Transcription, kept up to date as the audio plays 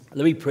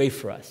Let me pray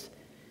for us.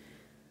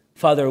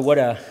 Father, what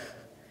a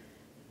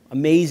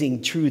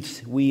amazing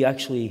truths we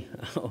actually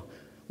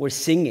were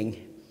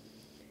singing.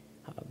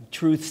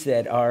 Truths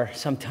that are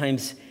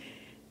sometimes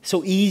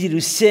so easy to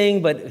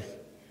sing, but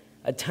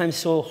at times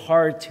so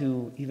hard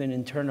to even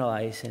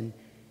internalize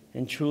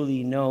and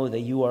truly know that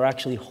you are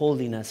actually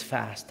holding us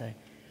fast.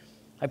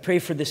 I pray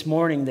for this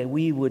morning that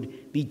we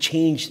would be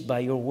changed by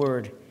your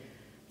word,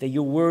 that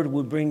your word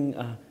would bring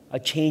a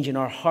change in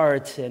our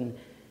hearts, and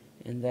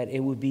that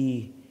it would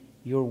be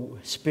your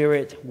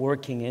Spirit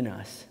working in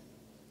us.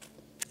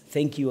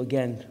 Thank you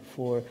again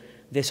for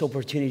this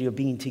opportunity of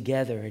being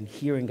together and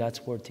hearing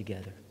God's word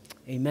together.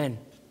 Amen.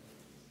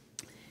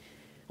 I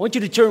want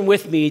you to turn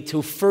with me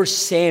to 1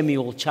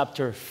 Samuel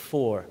chapter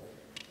 4.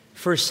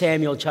 1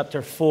 Samuel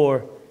chapter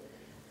 4.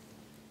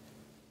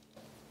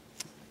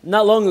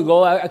 Not long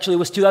ago, actually it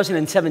was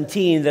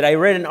 2017, that I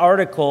read an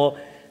article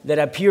that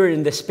appeared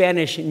in the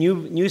Spanish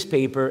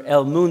newspaper,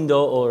 El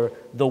Mundo, or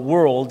The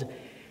World,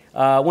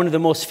 one of the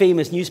most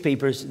famous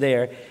newspapers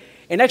there.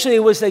 And actually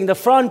it was in the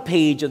front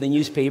page of the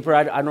newspaper.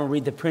 I don't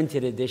read the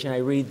printed edition, I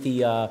read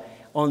the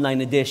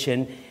online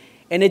edition.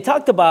 And it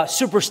talked about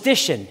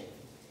superstition.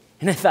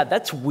 And I thought,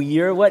 that's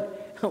weird.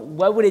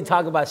 Why would it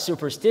talk about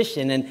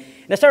superstition? And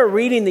I started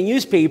reading the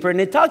newspaper,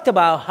 and it talked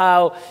about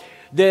how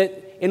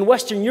in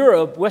Western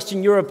Europe,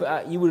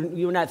 you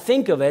would not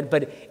think of it,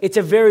 but it's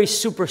a very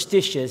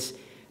superstitious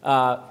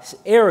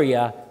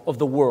area of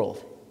the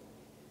world.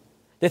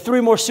 The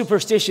three more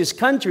superstitious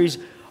countries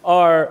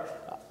are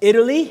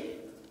Italy,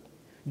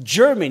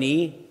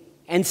 Germany,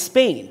 and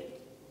Spain.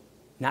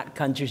 Not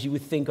countries you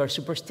would think are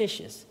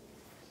superstitious.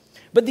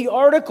 But the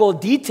article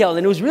detailed,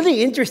 and it was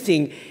really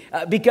interesting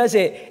because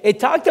it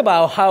talked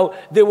about how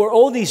there were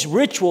all these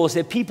rituals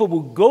that people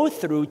would go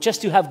through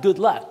just to have good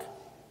luck.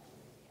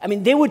 I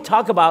mean, they would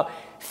talk about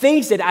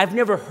things that I've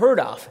never heard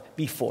of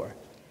before.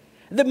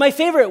 My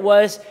favorite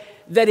was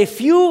that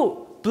if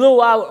you blow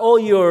out all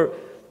your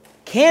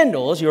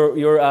candles,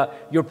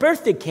 your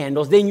birthday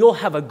candles, then you'll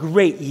have a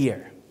great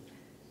year.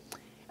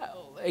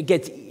 It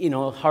gets,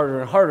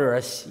 harder and harder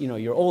as,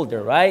 you're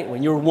older, right?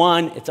 When you're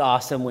 1, it's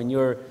awesome. When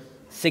you're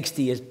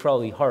 60, it's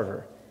probably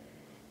harder.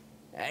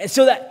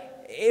 So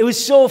that it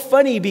was so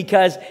funny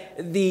because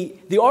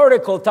the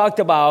article talked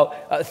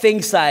about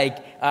things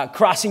like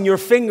crossing your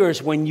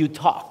fingers when you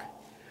talk,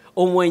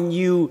 or when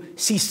you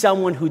see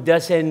someone who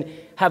doesn't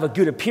have a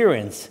good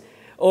appearance,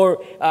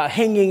 or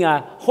hanging a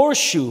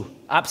horseshoe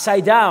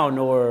upside down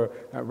or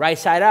right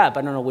side up.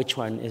 I don't know which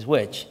one is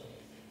which.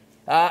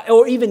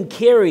 Or even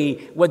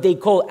carry what they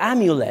call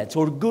amulets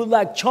or good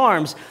luck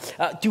charms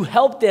to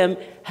help them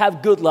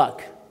have good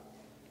luck.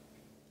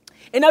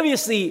 And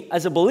obviously,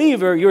 as a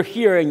believer, you're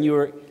here and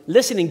you're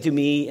listening to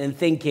me and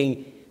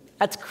thinking,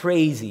 that's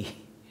crazy.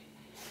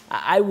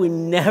 I would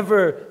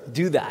never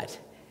do that.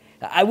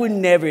 I would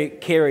never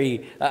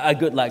carry a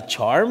good luck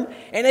charm.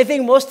 And I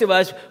think most of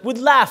us would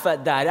laugh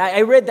at that.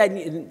 I read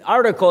that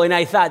article and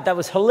I thought that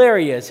was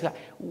hilarious.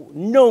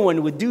 No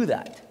one would do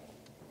that.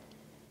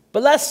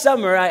 But last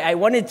summer, I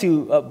wanted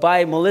to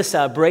buy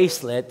Melissa a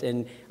bracelet,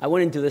 and I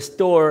went into the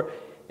store,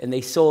 and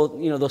they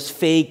sold, those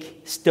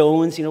fake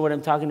stones. You know what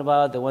I'm talking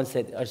about? The ones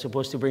that are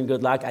supposed to bring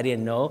good luck. I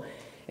didn't know.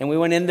 And we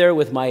went in there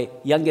with my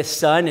youngest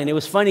son, and it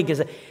was funny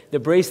because the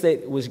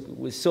bracelet was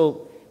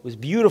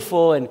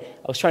beautiful, and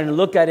I was trying to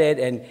look at it,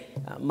 and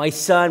my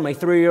son, my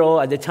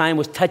 3-year-old at the time,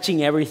 was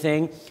touching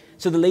everything.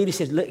 So the lady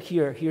said, "Look,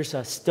 here's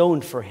a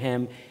stone for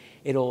him.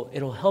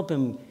 It'll help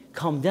him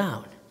calm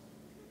down."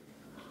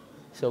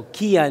 So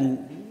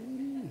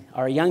Kian,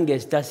 our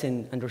youngest,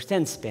 doesn't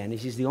understand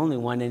Spanish. He's the only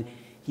one, and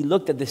he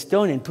looked at the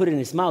stone and put it in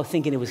his mouth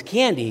thinking it was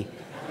candy.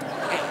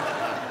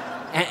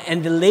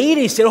 And the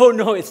lady said, "Oh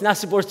no, it's not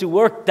supposed to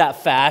work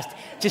that fast.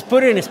 Just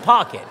put it in his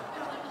pocket."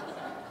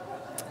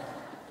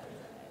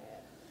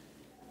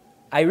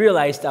 I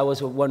realized I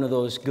was at one of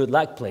those good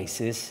luck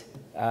places,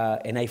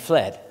 and I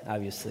fled,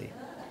 obviously.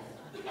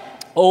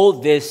 All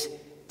this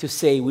to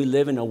say we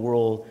live in a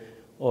world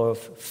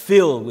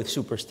filled with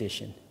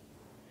superstition.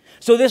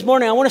 So this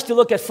morning, I want us to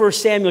look at 1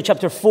 Samuel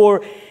chapter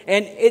 4,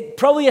 and it's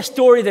probably a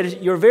story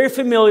that you're very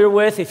familiar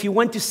with. If you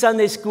went to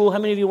Sunday school, how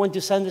many of you went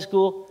to Sunday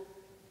school?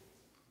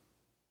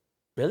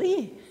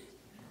 Really?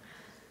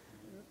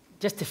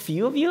 Just a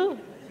few of you?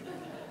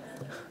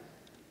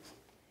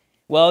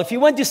 Well, if you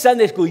went to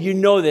Sunday school, you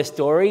know this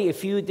story.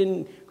 If you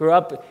didn't grow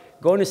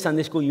up going to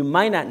Sunday school, you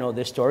might not know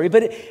this story.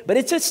 But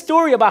it's a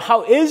story about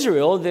how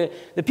Israel,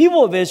 the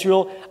people of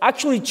Israel,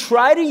 actually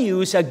try to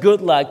use a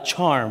good luck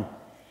charm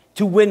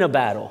to win a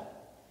battle.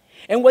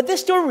 And what this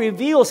story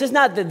reveals is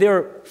not that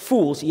they're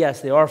fools.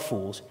 Yes, they are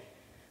fools.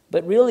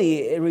 But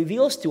really, it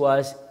reveals to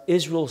us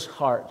Israel's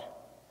heart.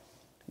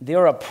 They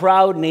are a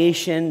proud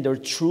nation.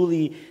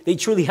 They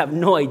truly have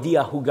no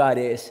idea who God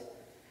is.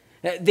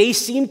 They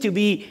seem to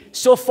be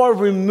so far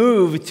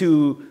removed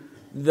to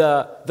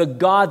the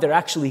God that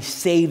actually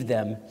saved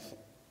them.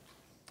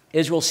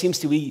 Israel seems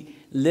to be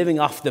living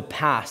off the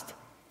past.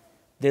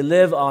 They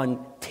live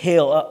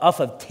off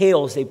of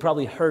tales they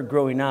probably heard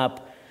growing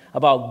up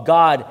about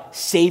God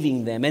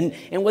saving them.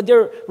 And what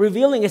they're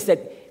revealing is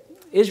that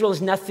Israel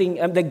is nothing,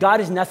 that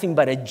God is nothing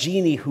but a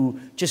genie who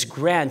just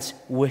grants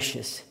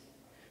wishes.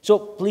 So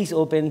please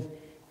open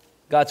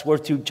God's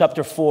word to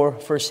chapter 4,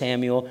 1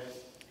 Samuel.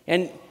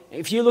 And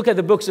if you look at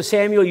the books of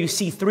Samuel, you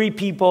see three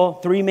people,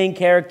 three main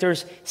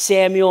characters.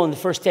 Samuel in the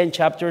first 10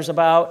 chapters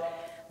about.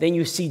 Then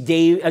you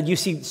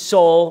see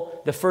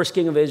Saul, the first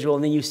king of Israel.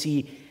 And then you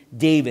see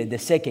David, the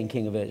second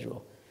king of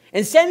Israel.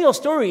 And Samuel's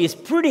story is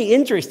pretty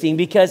interesting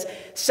because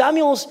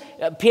Samuel's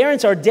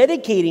parents are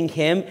dedicating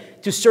him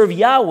to serve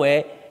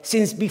Yahweh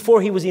since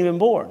before he was even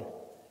born.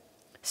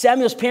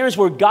 Samuel's parents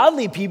were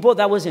godly people.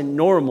 That wasn't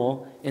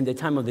normal in the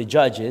time of the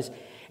judges.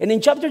 And in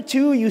chapter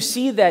 2, you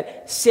see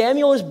that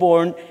Samuel is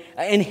born,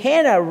 and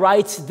Hannah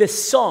writes the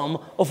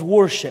psalm of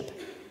worship.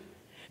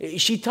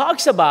 She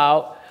talks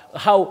about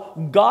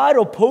how God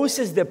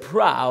opposes the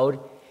proud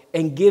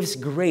and gives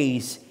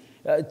grace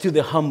to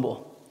the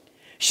humble.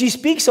 She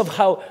speaks of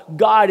how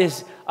God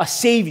is a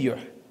savior.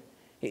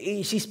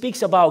 She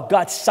speaks about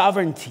God's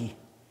sovereignty.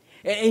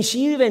 And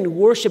she even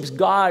worships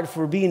God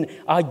for being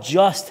a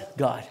just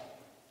God.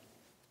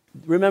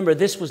 Remember,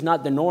 this was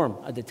not the norm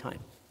at the time.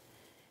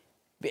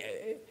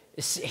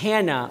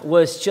 Hannah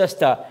was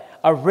just a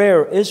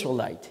rare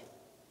Israelite.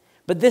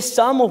 But this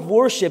psalm of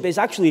worship is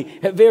actually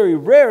very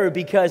rare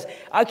because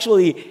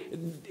actually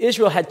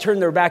Israel had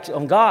turned their backs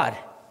on God.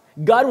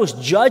 God was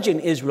judging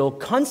Israel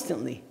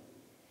constantly.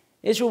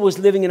 Israel was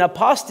living in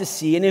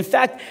apostasy. And in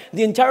fact,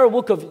 the entire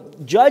book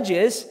of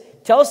Judges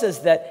tells us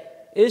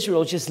that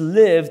Israel just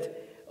lived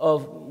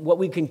of what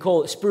we can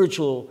call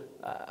spiritual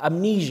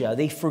amnesia.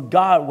 They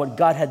forgot what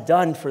God had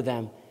done for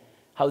them,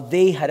 how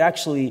they had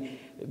actually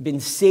been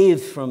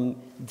saved from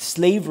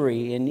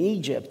slavery in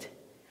Egypt,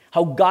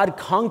 how God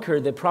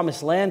conquered the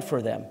promised land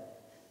for them.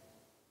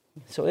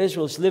 So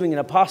Israel is living in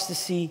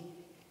apostasy.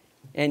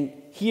 And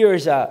here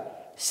is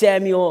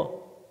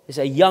Samuel, is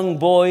a young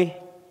boy,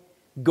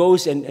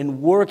 goes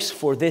and works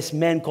for this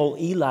man called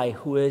Eli,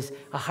 who is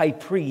a high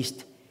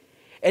priest.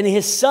 And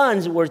his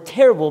sons were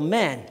terrible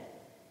men.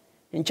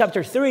 In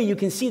chapter 3, you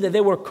can see that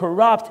they were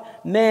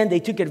corrupt men. They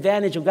took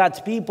advantage of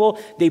God's people.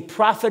 They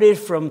profited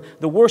from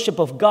the worship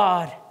of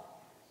God.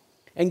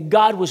 And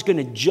God was going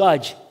to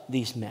judge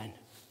these men.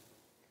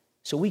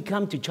 So we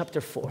come to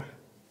chapter 4.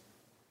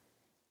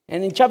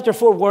 And in chapter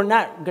 4, we're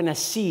not going to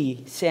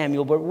see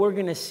Samuel, but we're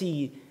going to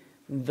see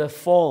the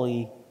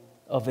folly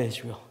of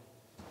Israel.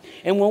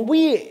 And what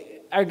we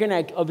are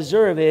going to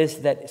observe is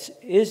that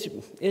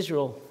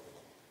Israel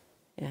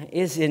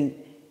is in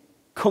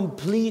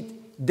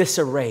complete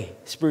disarray,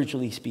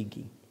 spiritually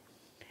speaking.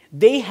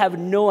 They have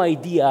no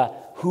idea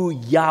who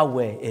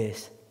Yahweh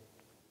is.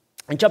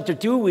 In chapter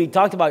 2, we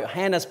talked about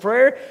Hannah's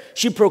prayer.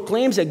 She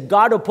proclaims that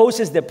God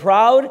opposes the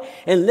proud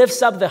and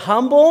lifts up the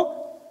humble.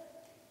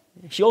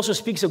 She also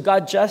speaks of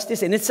God's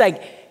justice. And it's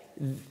like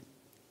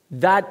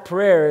that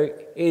prayer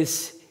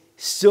is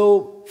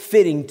so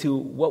fitting to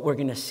what we're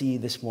going to see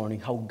this morning,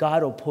 how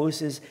God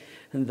opposes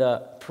the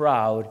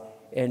proud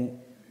and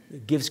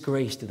gives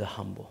grace to the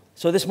humble.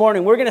 So this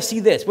morning, we're going to see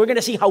this. We're going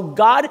to see how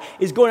God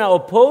is going to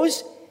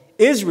oppose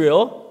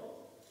Israel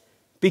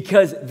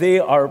because they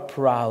are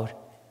proud.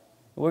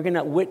 We're going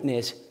to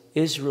witness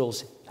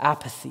Israel's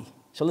apathy.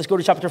 So let's go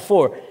to chapter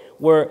 4,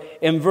 where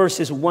in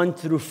verses 1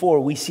 through 4,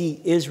 we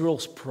see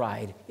Israel's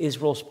pride.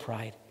 Israel's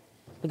pride.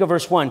 Look at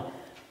verse 1.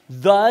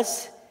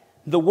 Thus,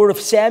 the word of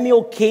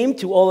Samuel came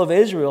to all of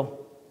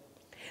Israel.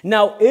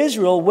 Now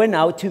Israel went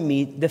out to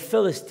meet the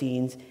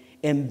Philistines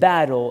in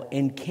battle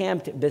and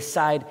camped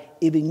beside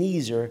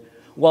Ebenezer,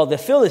 while the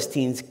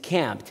Philistines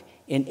camped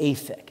in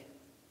Aphek.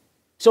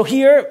 So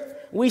here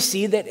we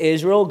see that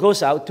Israel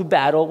goes out to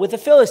battle with the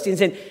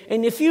Philistines. And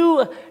if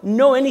you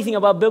know anything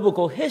about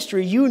biblical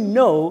history, you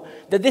know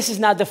that this is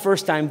not the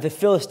first time the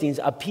Philistines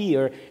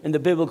appear in the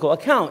biblical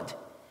account.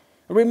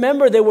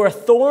 Remember, they were a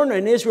thorn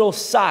in Israel's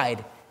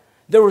side.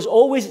 There was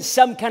always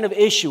some kind of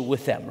issue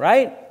with them,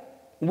 right?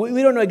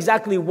 We don't know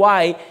exactly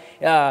why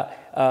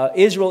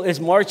Israel is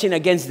marching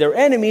against their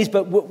enemies,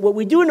 but what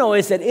we do know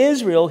is that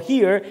Israel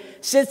here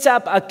sets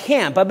up a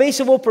camp, a base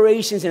of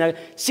operations in a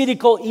city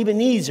called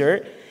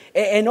Ebenezer,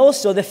 and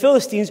also the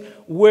Philistines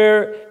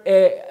were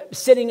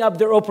setting up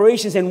their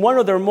operations in one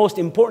of their most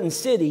important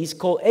cities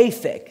called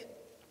Aphek.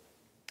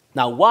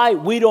 Now, why?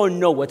 We don't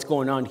know what's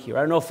going on here.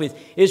 I don't know if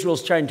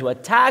Israel's trying to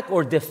attack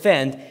or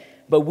defend,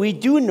 but we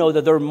do know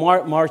that they're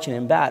marching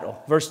in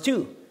battle. Verse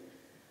 2,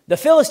 the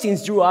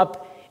Philistines drew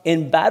up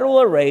in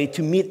battle array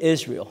to meet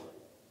Israel.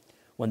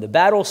 When the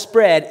battle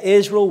spread,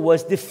 Israel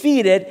was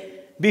defeated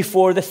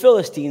before the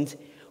Philistines,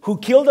 who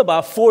killed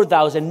about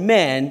 4,000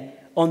 men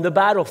on the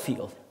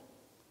battlefield.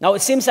 Now,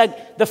 it seems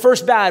like the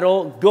first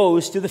battle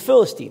goes to the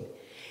Philistine.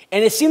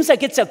 And it seems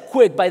like it's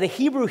by the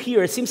Hebrew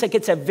here, it seems like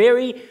it's a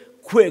very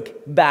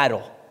quick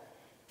battle.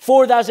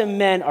 4,000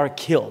 men are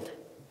killed.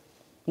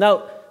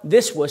 Now,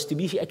 this was to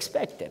be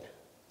expected.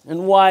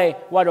 And why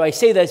do I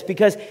say this?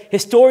 Because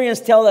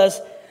historians tell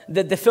us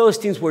that the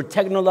Philistines were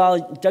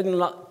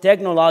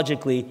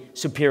technologically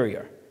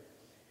superior.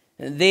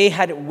 They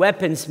had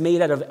weapons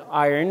made out of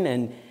iron,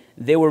 and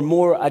they were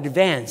more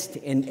advanced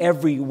in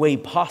every way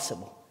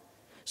possible.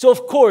 So,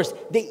 of course,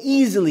 they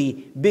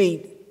easily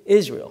beat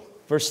Israel.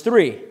 Verse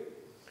 3,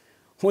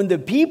 when the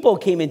people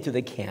came into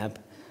the camp,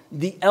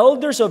 the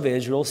elders of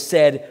Israel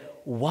said,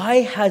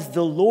 "Why has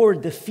the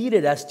Lord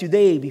defeated us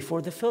today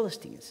before the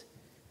Philistines?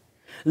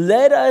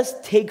 Let us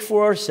take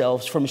for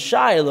ourselves from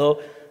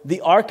Shiloh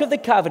the ark of the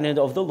covenant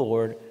of the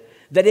Lord,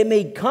 that it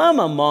may come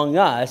among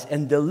us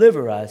and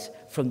deliver us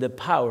from the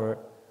power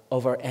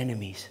of our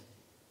enemies."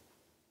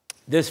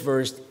 This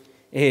verse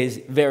is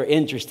very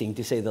interesting,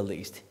 to say the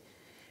least,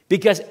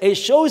 because it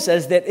shows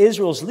us that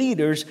Israel's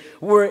leaders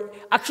were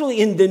actually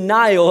in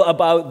denial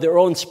about their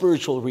own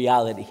spiritual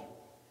reality.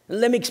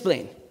 Let me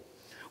explain.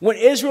 When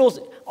Israel's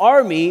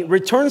army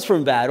returns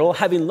from battle,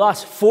 having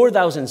lost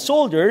 4,000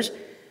 soldiers,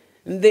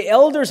 the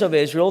elders of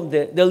Israel,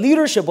 the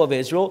leadership of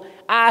Israel,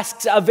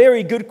 asks a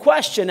very good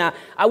question.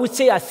 I would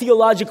say a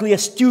theologically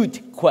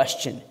astute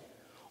question.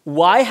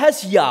 Why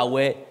has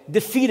Yahweh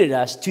defeated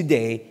us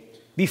today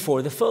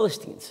before the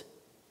Philistines?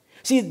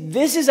 See,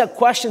 this is a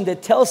question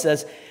that tells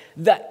us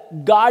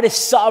that God is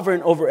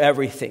sovereign over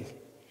everything.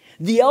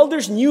 The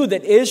elders knew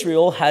that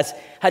Israel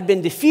had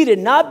been defeated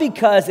not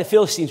because the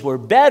Philistines were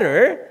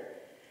better,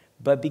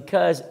 but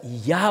because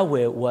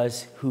Yahweh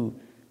was who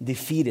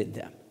defeated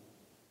them.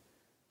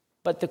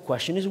 But the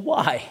question is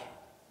why?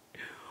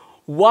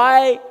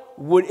 Why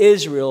would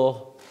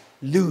Israel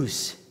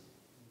lose?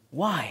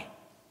 Why?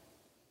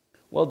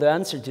 Well, the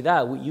answer to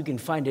that, you can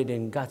find it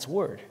in God's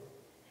word.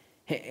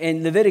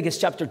 In Leviticus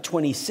chapter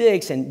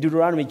 26 and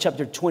Deuteronomy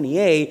chapter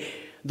 28,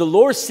 the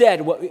Lord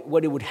said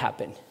what it would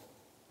happen.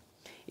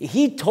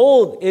 He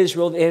told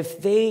Israel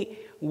if they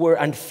were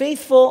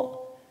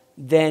unfaithful,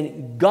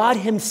 then God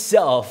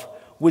himself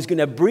was going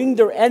to bring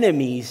their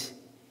enemies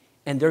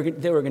and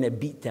they were going to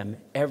beat them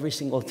every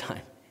single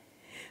time.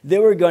 They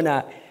were going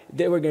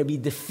to be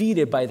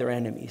defeated by their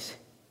enemies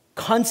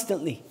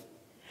constantly.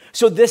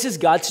 So this is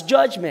God's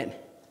judgment.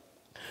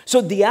 So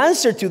the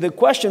answer to the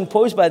question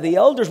posed by the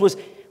elders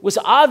was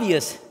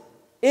obvious.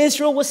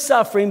 Israel was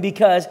suffering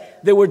because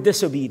they were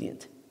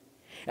disobedient.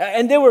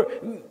 And they were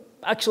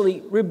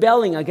actually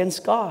rebelling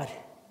against God.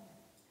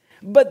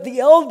 But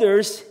the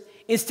elders,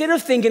 instead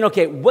of thinking,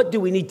 okay, what do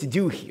we need to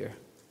do here?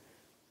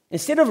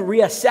 Instead of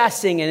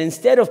reassessing and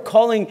instead of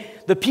calling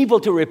the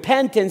people to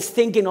repentance,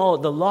 thinking, oh,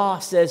 the law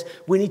says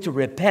we need to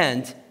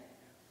repent,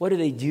 what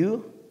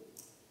do?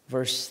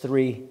 Verse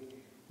 3,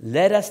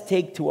 let us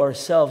take to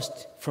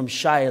ourselves from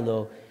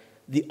Shiloh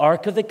the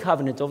ark of the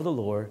covenant of the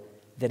Lord,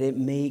 that it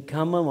may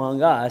come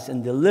among us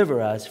and deliver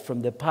us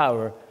from the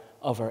power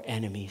of our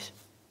enemies.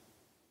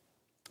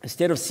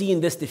 Instead of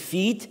seeing this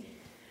defeat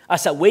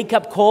as a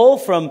wake-up call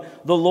from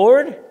the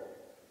Lord,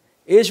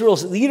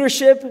 Israel's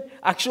leadership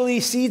actually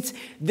sees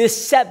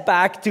this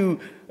setback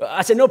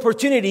as an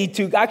opportunity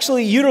to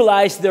actually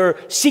utilize their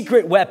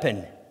secret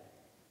weapon,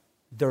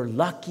 their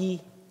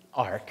lucky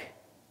ark,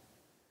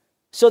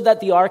 so that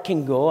the ark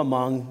can go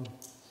among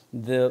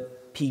the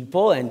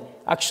people and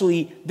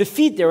actually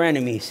defeat their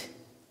enemies.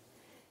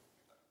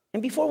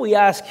 And before we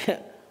ask,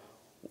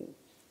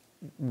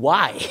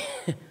 why?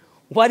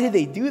 Why did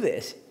they do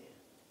this?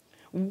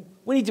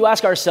 We need to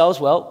ask ourselves,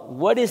 well,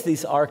 what is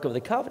this Ark of the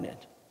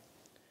Covenant?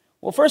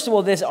 Well, first of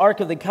all, this Ark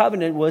of the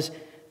Covenant was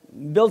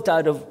built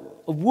out of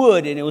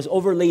wood and it was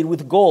overlaid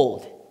with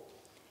gold.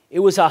 It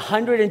was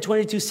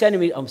 122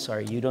 centimeters. I'm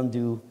sorry, you don't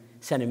do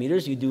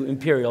centimeters, you do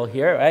imperial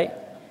here, right?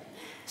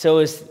 So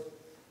it was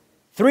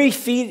 3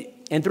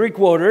 feet and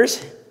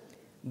 3/4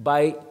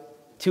 by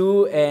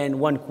 2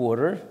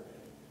 1/4.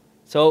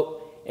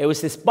 So it was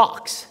this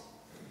box.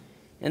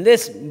 And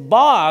this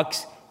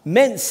box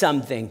meant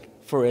something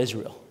for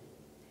Israel.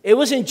 It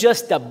wasn't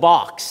just a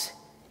box.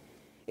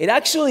 It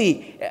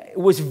actually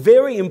was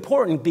very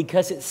important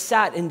because it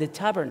sat in the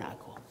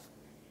tabernacle.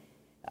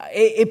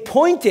 It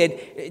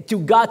pointed to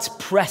God's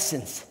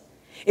presence.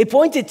 It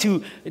pointed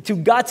to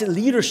God's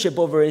leadership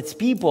over its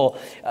people.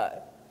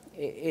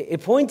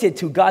 It pointed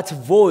to God's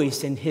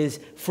voice and his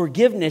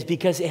forgiveness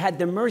because it had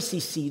the mercy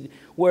seat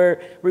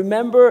where,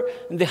 remember,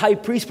 the high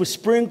priest would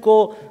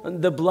sprinkle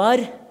the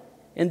blood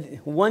and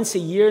once a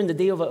year in the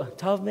Day of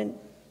Atonement.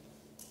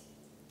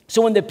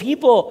 So when the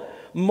people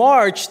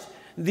marched,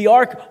 the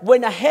ark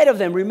went ahead of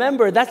them.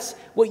 Remember, that's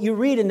what you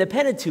read in the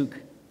Pentateuch.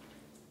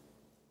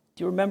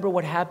 Do you remember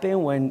what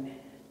happened when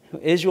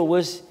Israel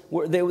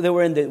they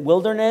were in the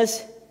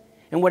wilderness?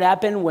 And what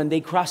happened when they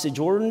crossed the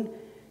Jordan?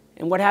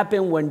 And what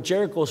happened when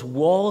Jericho's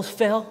walls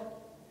fell?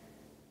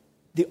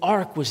 The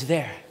ark was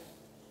there.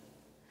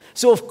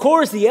 So, of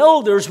course, the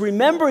elders,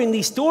 remembering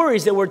these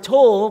stories that were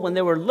told when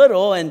they were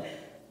little, and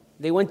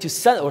they went to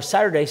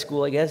Saturday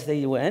school, I guess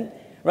they went,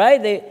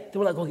 right? They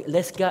were like,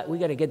 okay, we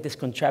got to get this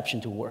contraption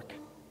to work.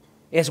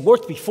 It has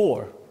worked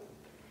before.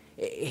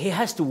 It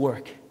has to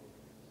work.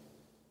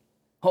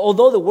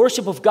 Although the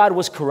worship of God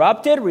was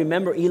corrupted,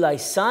 remember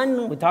Eli's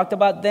son, we talked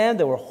about them,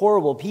 they were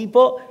horrible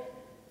people.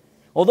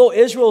 Although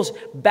Israel's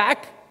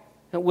back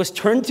was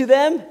turned to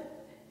them,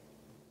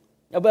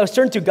 was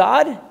turned to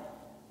God,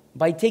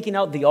 by taking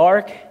out the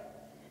ark,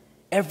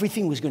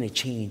 everything was going to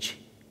change.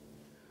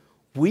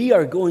 We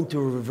are going to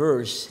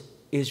reverse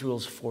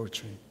Israel's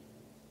fortune.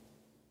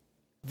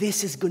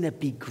 This is going to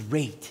be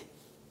great.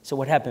 So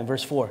what happened?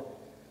 Verse 4.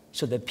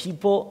 So the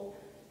people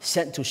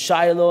sent to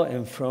Shiloh,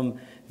 and from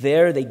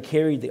there they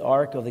carried the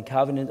ark of the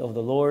covenant of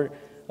the Lord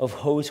of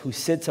hosts, who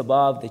sits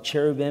above the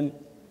cherubim.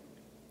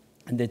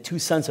 And the two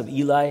sons of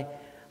Eli,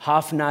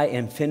 Hophni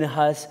and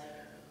Phinehas,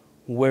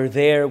 were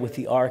there with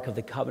the ark of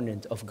the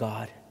covenant of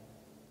God.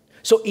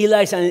 So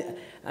Eli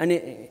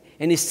and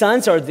his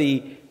sons are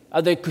the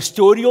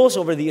custodials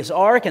over this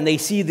ark, and they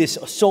see these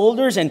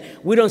soldiers, and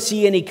we don't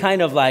see any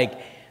kind of like,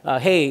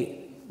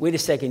 hey, wait a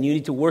second, you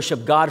need to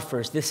worship God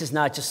first. This is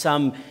not just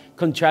some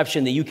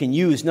contraption that you can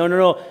use.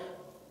 No.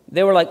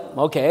 They were like,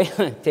 okay,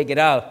 take it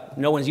out.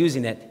 No one's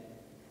using it.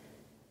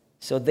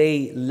 So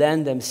they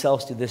lend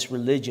themselves to this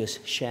religious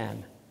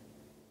sham.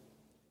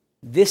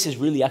 This is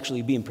really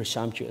actually being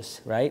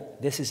presumptuous, right?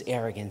 This is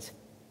arrogance.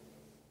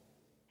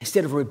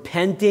 Instead of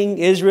repenting,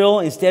 Israel,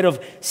 instead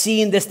of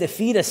seeing this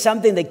defeat as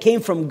something that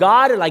came from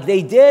God like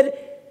they did,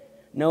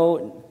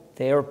 no,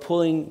 they are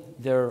pulling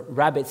their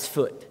rabbit's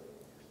foot.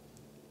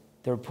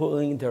 They're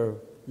pulling their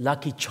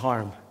lucky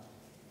charm.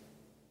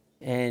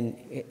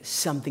 And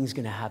something's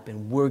going to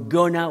happen. We're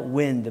going to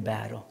win the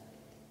battle.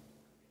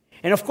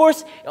 And of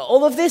course,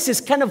 all of this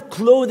is kind of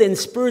clothed in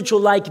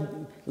spiritual-like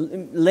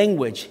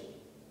language.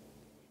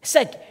 It's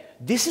like,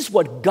 this is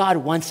what God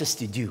wants us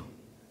to do.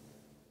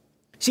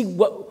 See,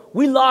 what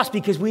we lost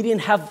because we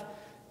didn't have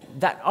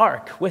that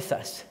ark with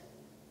us.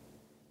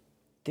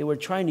 They were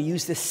trying to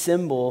use this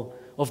symbol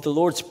of the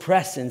Lord's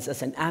presence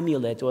as an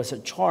amulet or as a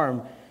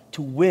charm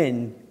to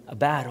win a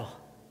battle.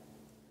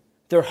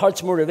 Their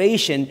heart's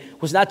motivation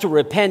was not to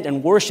repent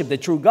and worship the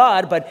true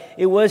God, but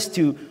it was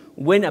to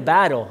win a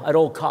battle at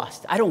all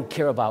costs. I don't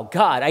care about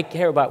God. I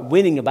care about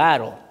winning a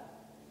battle.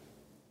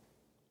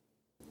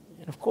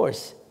 And of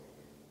course,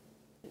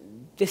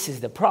 this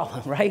is the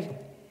problem, right?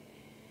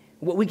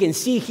 What we can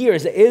see here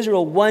is that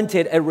Israel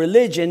wanted a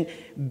religion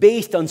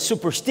based on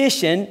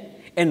superstition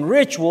and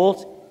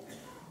rituals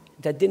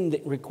that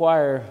didn't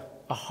require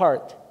a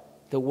heart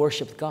that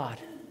worshiped God.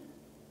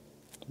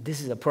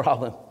 This is a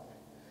problem.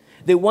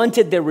 They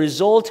wanted the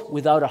result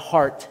without a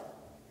heart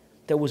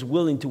that was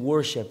willing to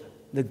worship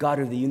the God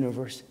of the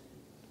universe.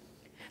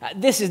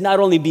 This is not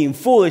only being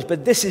foolish,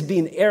 but this is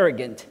being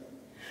arrogant.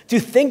 To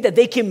think that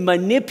they can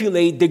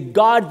manipulate the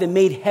God that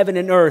made heaven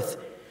and earth,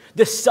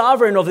 the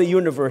sovereign of the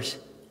universe.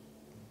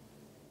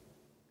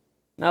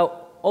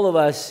 Now, all of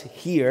us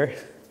here,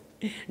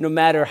 no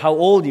matter how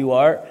old you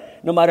are,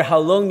 no matter how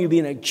long you've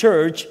been at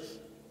church,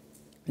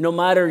 no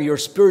matter your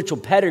spiritual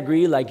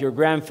pedigree, like your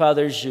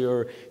grandfathers,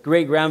 your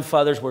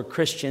great-grandfathers were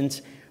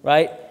Christians,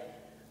 right?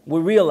 We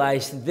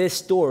realize this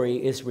story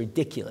is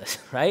ridiculous,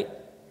 right?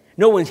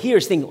 No one here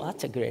is thinking, well,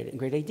 that's a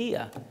great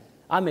idea.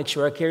 I'll make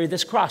sure I carry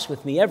this cross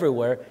with me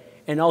everywhere,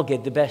 and I'll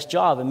get the best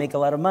job and make a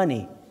lot of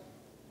money.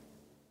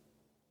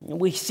 And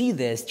we see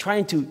this,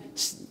 trying to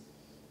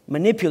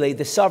manipulate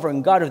the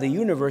sovereign God of the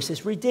universe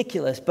is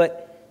ridiculous.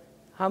 But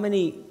how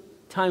many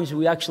times do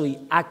we actually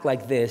act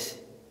like this?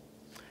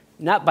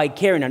 Not by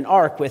carrying an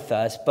ark with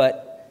us,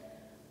 but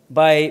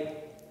by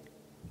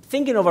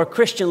thinking of our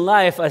Christian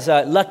life as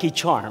a lucky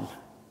charm.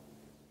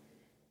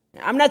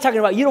 I'm not talking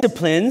about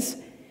disciplines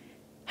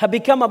have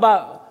become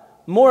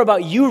more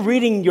about you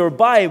reading your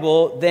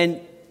Bible than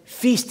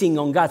feasting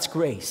on God's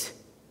grace,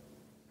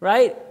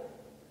 right?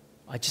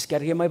 I just got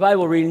to get my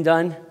Bible reading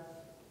done.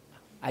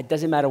 It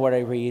doesn't matter what I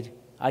read.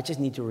 I just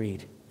need to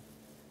read.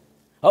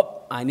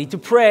 Oh, I need to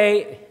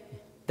pray.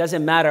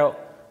 Doesn't matter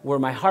where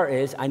my heart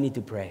is. I need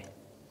to pray.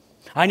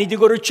 I need to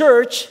go to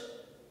church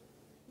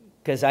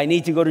because I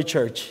need to go to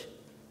church.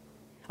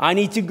 I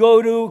need to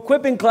go to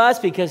equipping class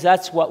because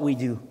that's what we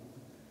do.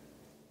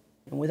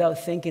 And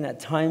without thinking at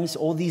times,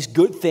 all these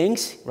good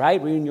things,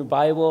 right? Reading your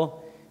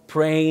Bible,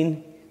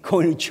 praying,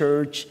 going to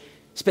church,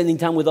 spending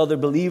time with other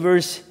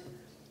believers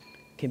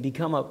can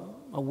become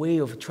a way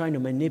of trying to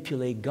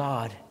manipulate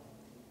God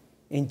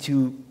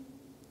into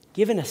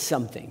giving us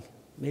something,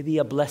 maybe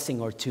a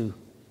blessing or two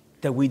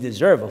that we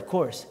deserve, of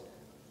course.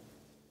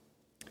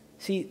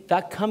 See,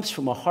 that comes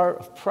from a heart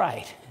of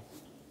pride.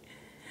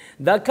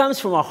 That comes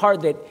from a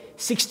heart that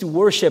seeks to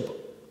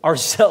worship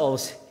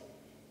ourselves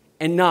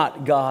and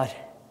not God.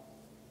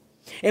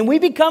 And we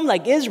become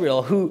like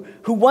Israel, who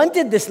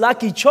wanted this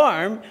lucky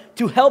charm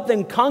to help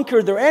them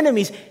conquer their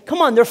enemies.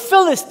 Come on, they're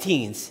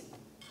Philistines.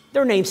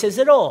 Their name says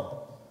it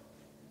all.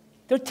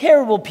 They're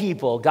terrible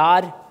people.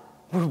 God,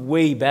 we're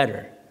way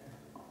better.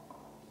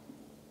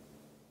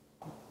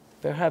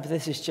 Perhaps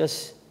this is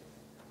just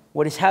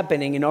what is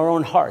happening in our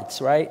own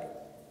hearts, right?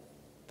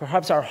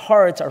 Perhaps our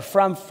hearts are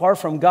far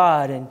from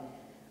God, and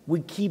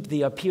we keep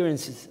the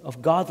appearances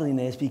of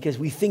godliness because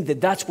we think that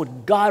that's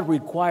what God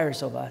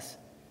requires of us.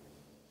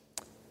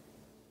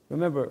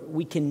 Remember,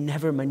 we can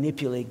never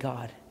manipulate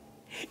God.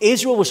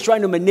 Israel was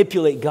trying to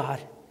manipulate God.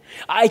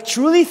 I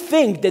truly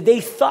think that they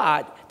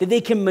thought that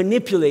they can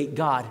manipulate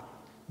God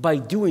by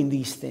doing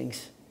these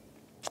things.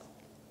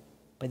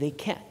 But they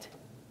can't.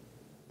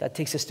 That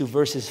takes us to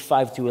verses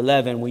 5 to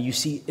 11, where you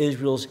see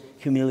Israel's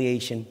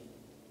humiliation.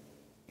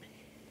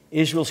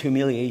 Israel's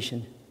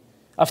humiliation.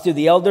 After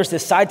the elders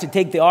decide to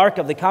take the Ark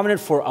of the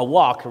Covenant for a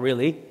walk,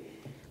 really,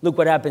 look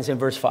what happens in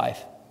verse 5.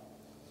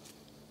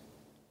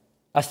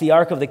 As the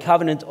Ark of the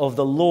Covenant of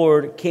the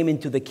Lord came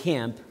into the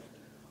camp,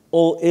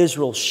 all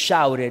Israel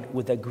shouted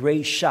with a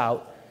great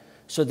shout,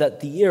 so that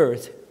the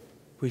earth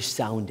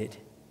resounded.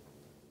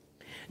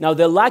 Now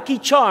the lucky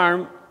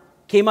charm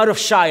came out of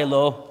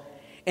Shiloh,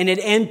 and it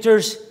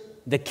enters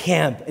the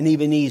camp in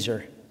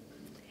Ebenezer.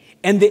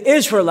 And the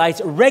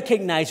Israelites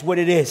recognize what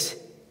it is.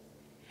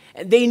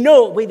 And they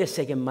know, wait a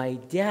second, my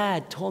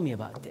dad told me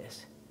about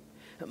this.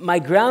 My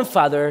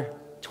grandfather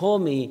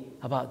told me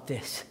about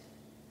this.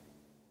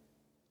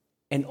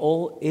 And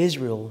all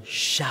Israel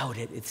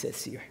shouted, it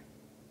says here.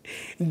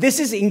 This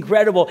is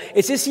incredible.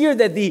 It says here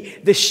that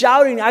the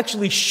shouting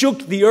actually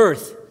shook the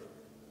earth.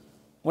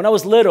 When I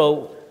was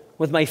little,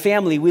 with my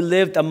family, we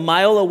lived a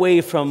mile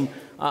away from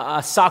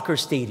a soccer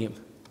stadium.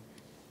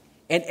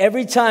 And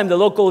every time the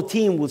local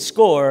team would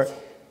score,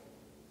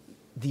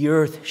 the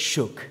earth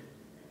shook.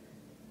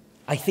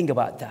 I think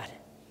about that.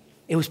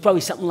 It was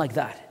probably something like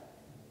that.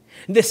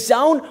 The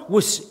sound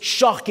was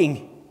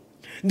shocking.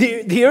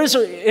 The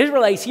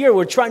Israelites here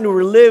were trying to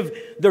relive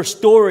their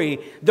story,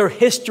 their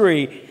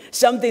history,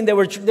 something they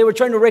were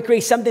trying to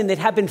recreate something that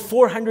happened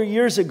 400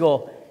 years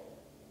ago.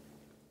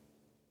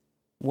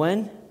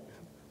 When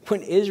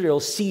Israel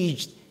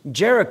sieged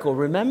Jericho,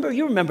 remember?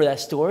 You remember that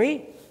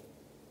story?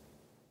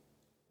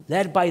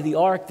 Led by the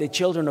ark, the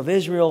children of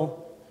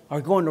Israel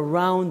are going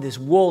around this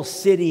walled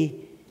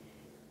city,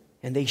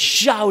 and they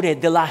shouted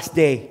the last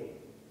day.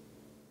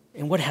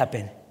 And what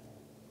happened?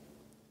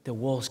 The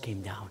walls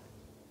came down.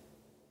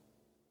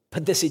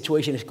 But the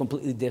situation is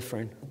completely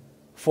different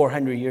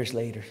 400 years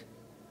later.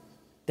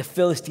 The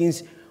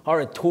Philistines are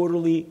a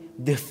totally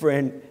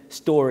different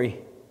story.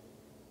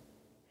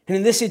 And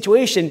in this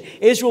situation,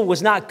 Israel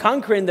was not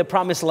conquering the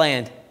promised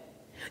land.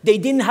 They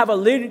didn't have a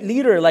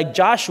leader like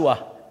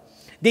Joshua.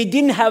 They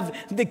didn't have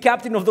the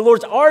captain of the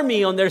Lord's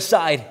army on their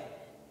side.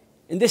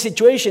 In this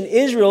situation,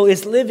 Israel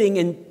is living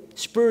in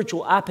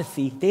spiritual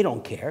apathy. They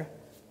don't care.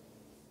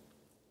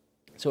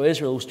 So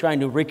Israel was trying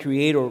to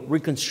recreate or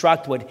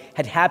reconstruct what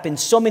had happened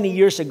so many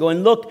years ago.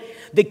 And look,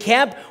 the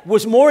camp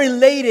was more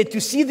elated to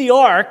see the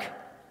ark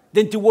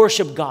than to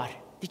worship God.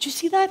 Did you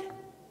see that?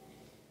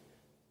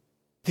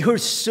 They were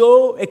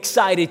so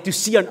excited to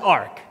see an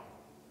ark,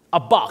 a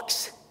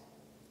box,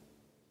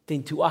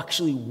 than to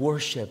actually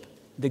worship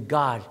the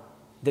God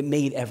that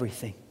made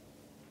everything.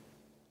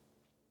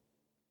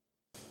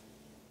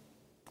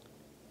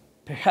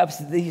 Perhaps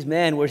these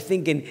men were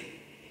thinking,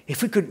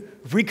 if we could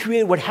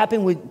recreate what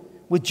happened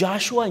with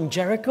Joshua and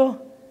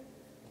Jericho,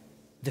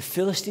 the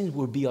Philistines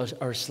would be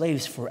our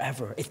slaves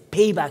forever. It's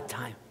payback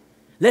time.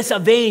 Let's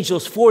avenge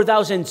those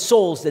 4,000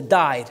 souls that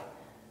died.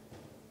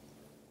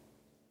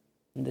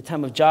 In the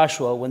time of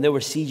Joshua, when they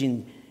were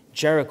sieging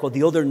Jericho,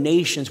 the other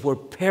nations were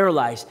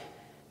paralyzed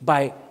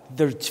by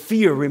their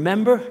fear,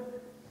 remember?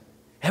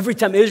 Every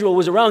time Israel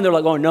was around, they're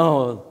like, oh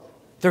no,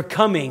 they're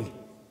coming.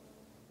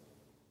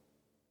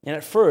 And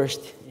at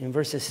first, in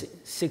verses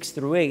 6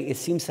 through 8, it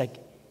seems like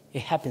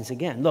it happens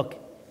again. Look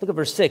at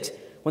verse 6.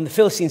 When the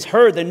Philistines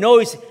heard the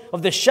noise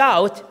of the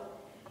shout,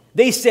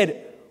 they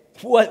said,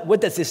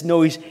 what does this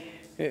noise,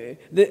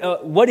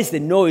 what is the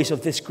noise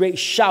of this great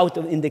shout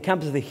in the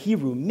camp of the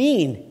Hebrew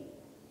mean?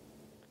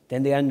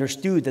 Then they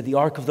understood that the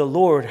ark of the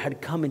Lord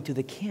had come into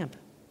the camp.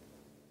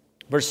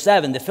 Verse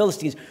 7, the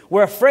Philistines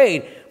were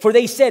afraid, for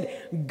they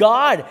said,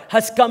 God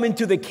has come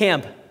into the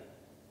camp.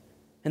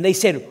 And they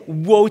said,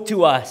 woe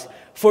to us,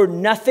 for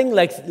nothing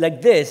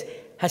like this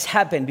has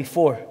happened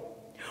before.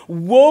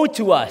 Woe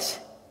to us!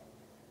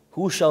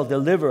 Who shall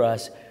deliver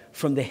us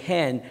from the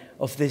hand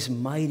of these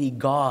mighty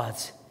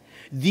gods?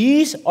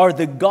 These are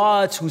the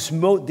gods who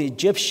smote the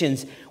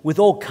Egyptians with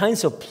all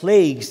kinds of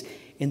plagues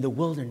in the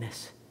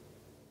wilderness.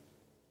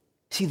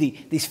 See,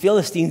 these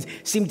Philistines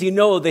seem to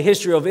know the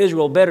history of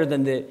Israel better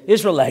than the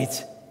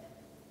Israelites.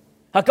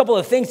 A couple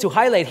of things to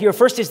highlight here.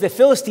 First is the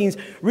Philistines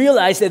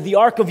realized that the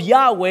ark of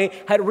Yahweh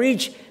had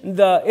reached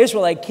the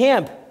Israelite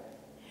camp.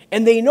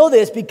 And they know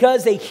this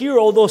because they hear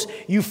all those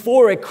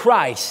euphoric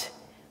cries.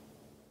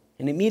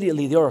 And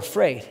immediately they're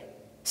afraid.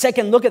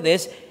 Second, look at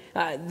this.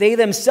 They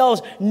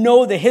themselves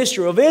know the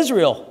history of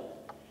Israel.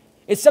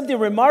 It's something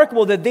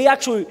remarkable that they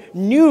actually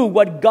knew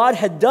what God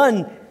had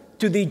done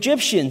to the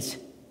Egyptians.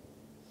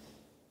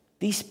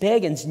 These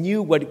pagans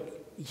knew what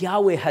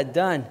Yahweh had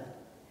done.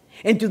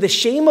 And to the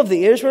shame of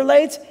the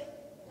Israelites,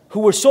 who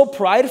were so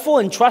prideful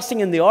and trusting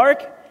in the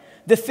ark,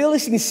 the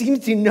Philistines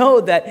seemed to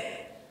know that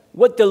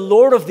what the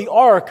Lord of the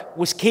ark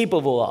was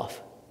capable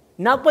of.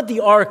 Not what the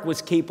ark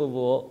was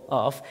capable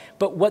of,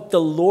 but what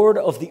the Lord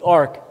of the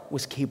ark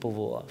was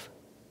capable of.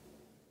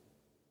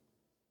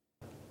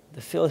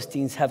 The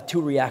Philistines have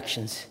two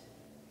reactions.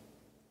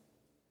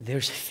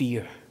 There's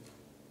fear.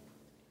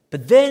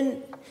 But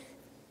then,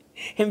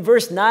 in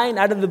verse 9,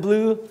 out of the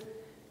blue,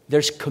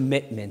 there's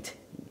commitment.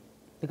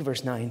 Look at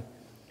verse 9.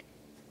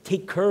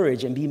 Take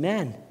courage and be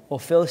men, O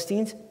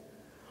Philistines,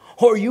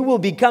 or you will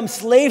become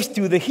slaves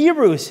to the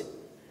Hebrews,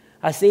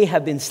 as they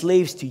have been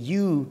slaves to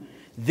you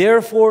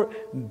Therefore,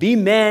 be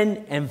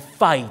men and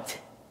fight.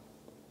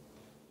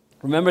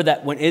 Remember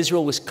that when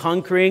Israel was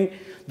conquering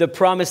the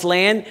promised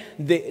land,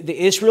 the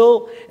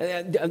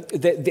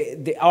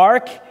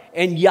ark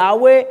and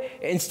Yahweh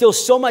instilled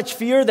so much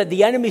fear that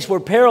the enemies were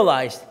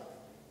paralyzed.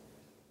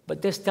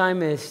 But this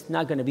time it's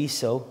not going to be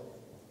so.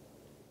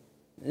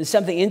 And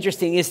something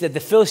interesting is that the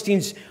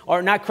Philistines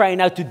are not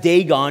crying out to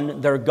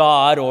Dagon, their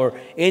god, or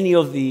any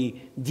of the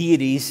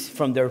deities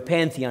from their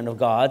pantheon of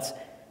gods,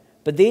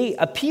 but they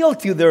appeal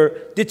to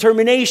their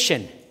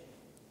determination,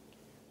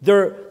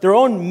 their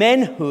own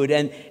manhood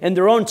and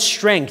their own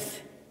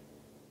strength.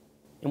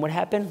 And what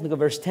happened? Look at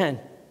verse 10.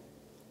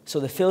 So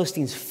the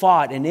Philistines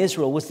fought, and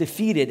Israel was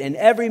defeated, and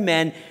every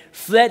man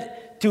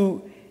fled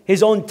to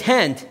his own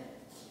tent.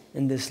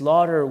 And the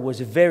slaughter was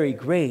very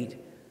great,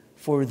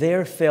 for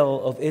there fell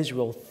of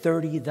Israel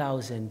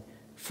 30,000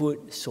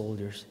 foot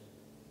soldiers.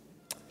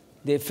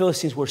 The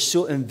Philistines were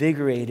so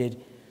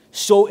invigorated,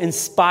 so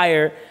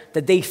inspired,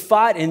 that they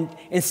fought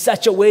in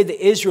such a way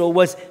that Israel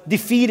was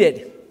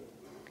defeated.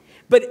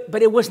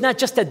 But it was not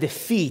just a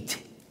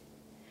defeat.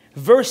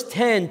 Verse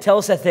 10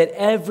 tells us that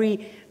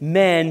every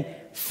man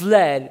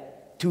fled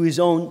to his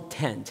own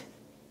tent.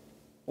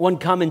 One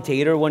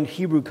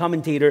Hebrew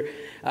commentator,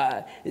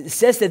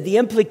 says that the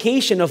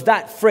implication of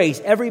that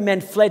phrase, every man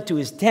fled to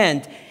his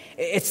tent,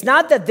 it's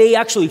not that they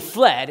actually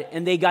fled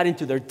and they got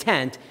into their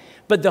tent,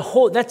 but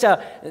that's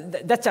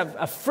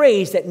a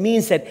phrase that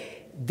means that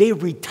they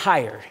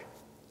retired.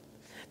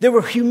 They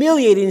were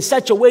humiliated in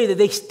such a way that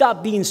they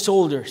stopped being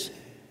soldiers.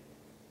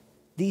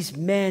 These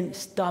men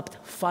stopped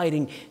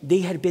fighting. They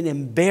had been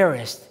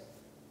embarrassed.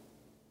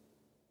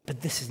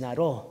 But this is not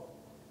all.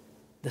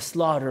 The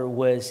slaughter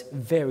was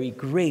very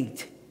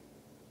great.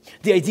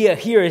 The idea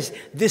here is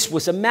this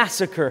was a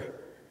massacre.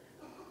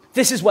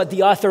 This is what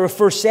the author of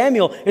 1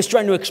 Samuel is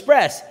trying to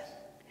express.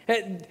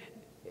 There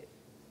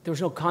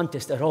was no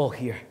contest at all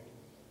here.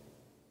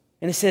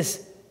 And it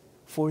says,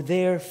 for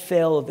there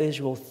fell of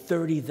Israel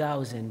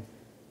 30,000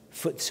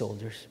 foot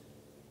soldiers.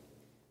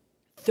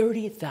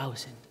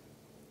 30,000.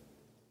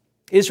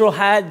 Israel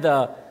had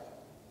the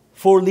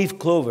four-leaf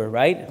clover,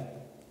 right?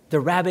 The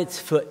rabbit's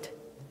foot.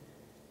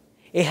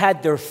 It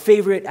had their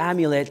favorite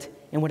amulet.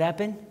 And what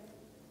happened?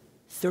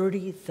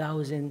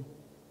 30,000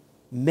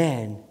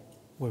 men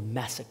were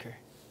massacred.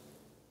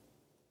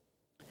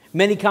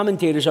 Many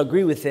commentators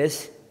agree with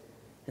this,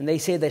 and they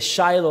say that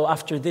Shiloh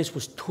after this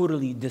was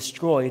totally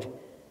destroyed.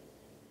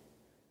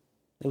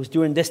 It was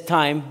during this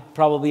time,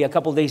 probably a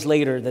couple days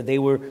later, that they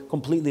were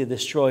completely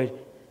destroyed.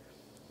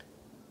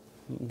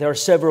 There are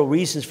several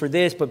reasons for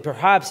this, but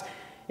perhaps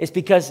it's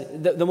because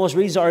the most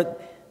reasons are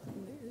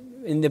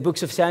in the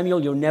books of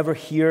Samuel, you'll never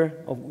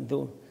hear of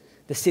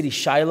the city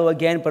Shiloh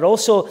again. But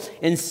also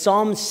in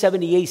Psalm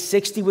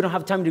 78:60, we don't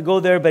have time to go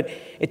there, but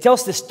it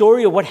tells the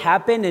story of what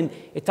happened, and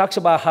it talks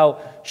about how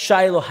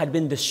Shiloh had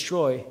been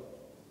destroyed.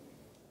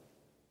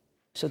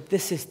 So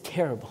this is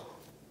terrible.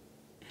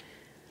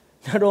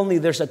 Not only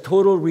there's a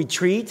total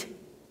retreat,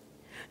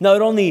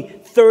 not only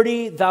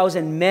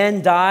 30,000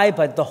 men die,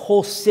 but the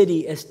whole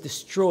city is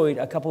destroyed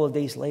a couple of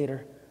days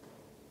later.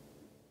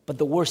 But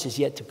the worst is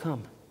yet to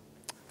come.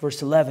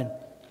 Verse 11,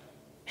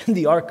 and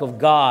the ark of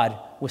God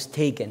was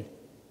taken,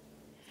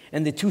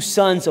 and the two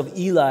sons of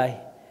Eli,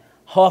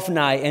 Hophni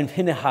and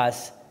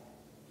Phinehas,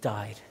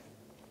 died.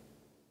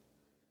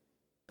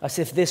 As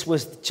if this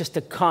was just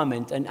a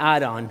comment, an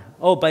add-on.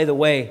 Oh, by the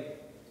way,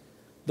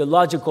 the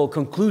logical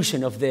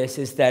conclusion of this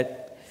is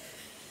that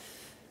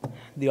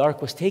the ark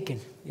was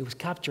taken. It was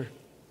captured.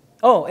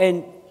 Oh,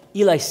 and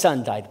Eli's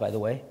son died, by the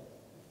way.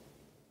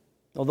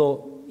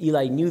 Although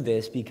Eli knew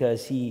this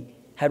because he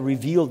had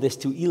revealed this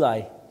to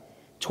Eli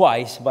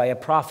twice by a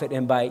prophet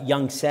and by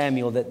young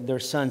Samuel that their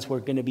sons were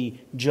going to be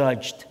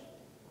judged.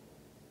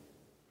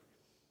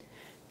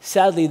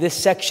 Sadly, this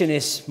section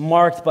is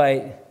marked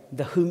by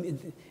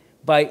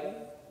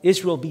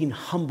Israel being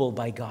humbled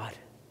by God.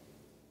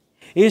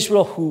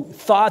 Israel, who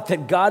thought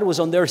that God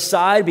was on their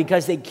side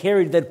because they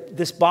carried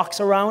this box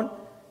around,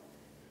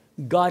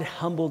 God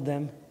humbled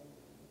them.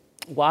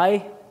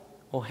 Why?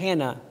 Well,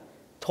 Hannah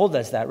told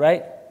us that,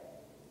 right?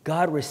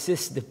 God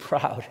resists the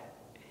proud,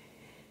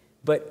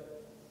 but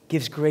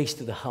gives grace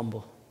to the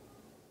humble.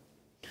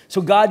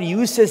 So God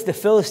uses the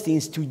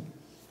Philistines to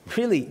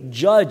really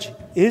judge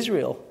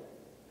Israel.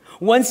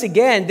 Once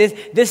again,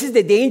 this is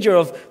the danger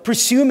of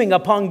presuming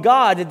upon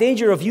God, the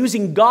danger of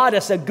using God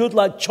as a good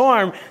luck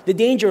charm, the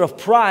danger of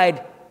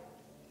pride.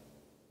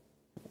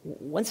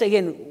 Once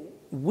again,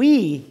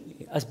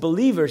 we as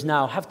believers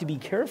now have to be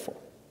careful.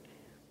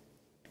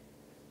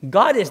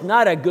 God is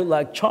not a good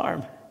luck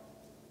charm.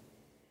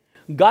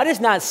 God is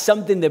not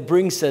something that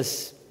brings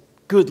us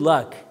good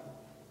luck.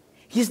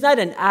 He's not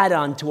an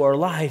add-on to our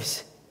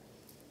lives.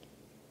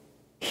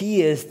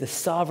 He is the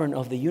sovereign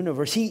of the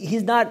universe.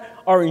 He's not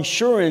our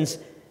insurance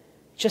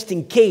just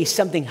in case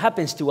something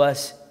happens to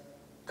us.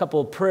 A couple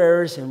of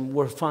prayers and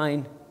we're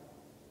fine.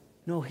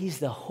 No, He's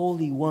the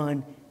Holy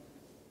One.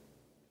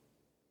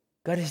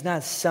 God is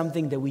not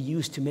something that we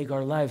use to make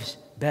our lives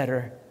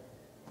better.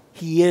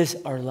 He is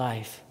our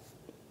life.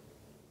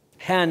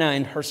 Hannah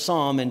in her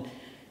psalm in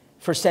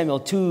 1 Samuel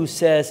 2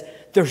 says,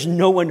 "There's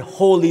no one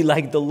holy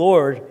like the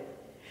Lord.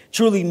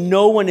 Truly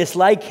no one is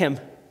like him."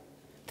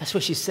 That's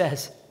what she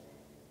says.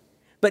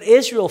 But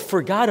Israel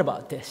forgot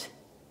about this.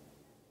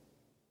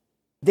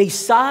 They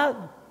saw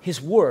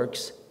his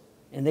works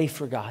and they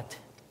forgot.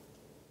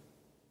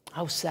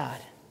 How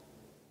sad.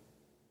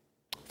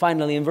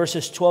 Finally, in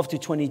verses 12 to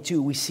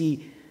 22, we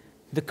see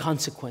the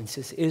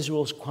consequences,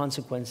 Israel's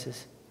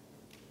consequences.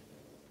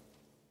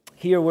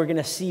 Here we're going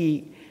to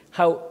see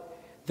how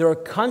there are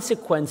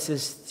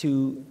consequences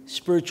to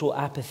spiritual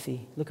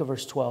apathy. Look at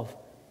verse 12.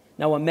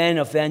 "Now a man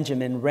of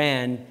Benjamin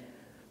ran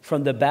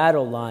from the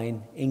battle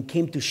line and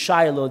came to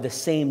Shiloh the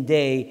same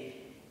day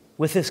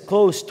with his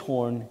clothes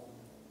torn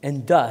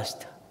and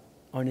dust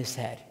on his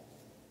head."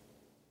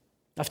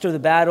 After the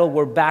battle,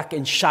 we're back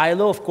in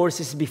Shiloh. Of course,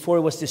 this is before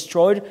it was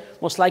destroyed.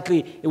 Most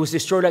likely, it was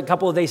destroyed a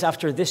couple of days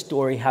after this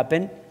story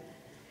happened.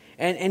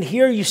 And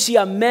here you see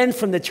a man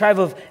from the tribe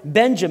of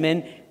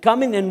Benjamin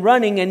coming and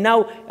running, and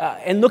now,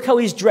 and look how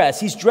he's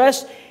dressed. He's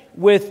dressed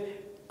with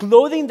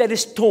clothing that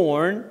is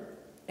torn,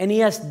 and he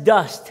has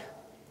dust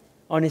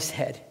on his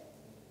head.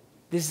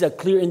 This is a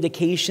clear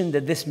indication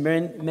that this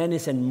man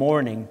is in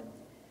mourning.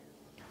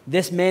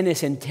 This man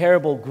is in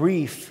terrible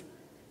grief.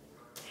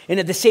 And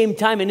at the same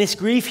time, in his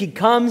grief, he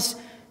comes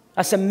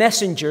as a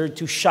messenger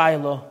to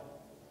Shiloh.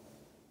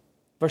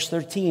 Verse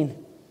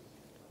 13,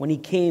 "When he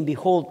came,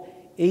 behold,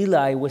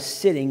 Eli was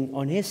sitting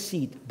on his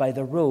seat by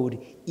the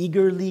road,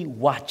 eagerly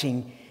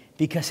watching,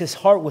 because his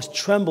heart was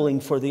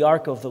trembling for the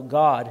ark of the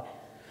God.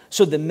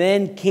 So the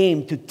men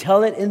came to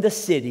tell it in the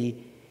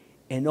city,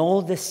 and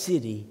all the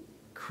city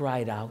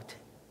cried out."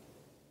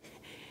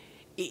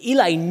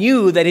 Eli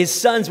knew that his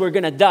sons were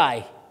going to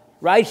die,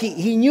 right?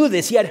 He knew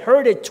this. He had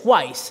heard it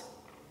twice.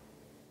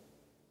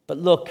 But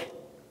look,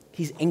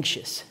 he's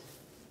anxious.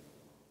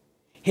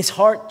 His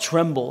heart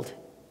trembled.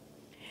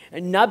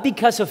 And not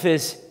because of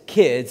his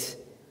kids,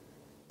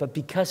 but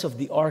because of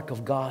the ark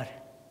of God.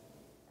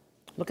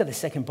 Look at the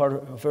second part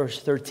of verse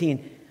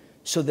 13.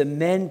 "So the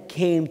men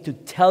came to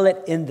tell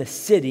it in the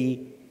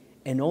city,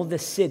 and all the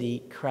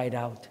city cried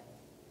out."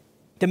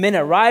 The man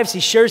arrives,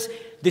 he shares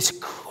this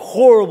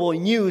horrible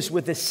news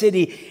with the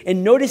city,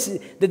 and notice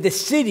that the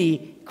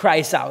city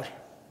cries out.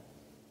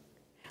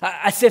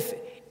 As if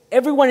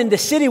everyone in the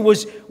city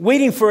was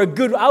waiting for a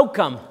good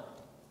outcome.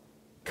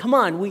 Come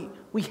on,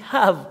 we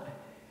have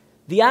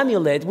the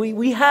amulet.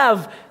 We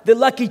have the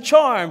lucky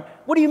charm.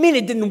 What do you mean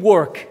it didn't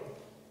work?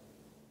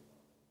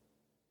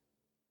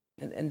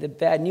 And the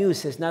bad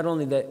news is not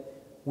only that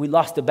we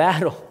lost the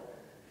battle,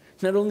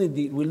 not only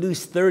did we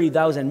lose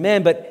 30,000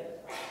 men,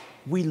 but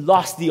we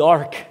lost the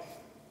ark.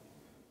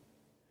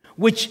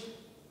 Which,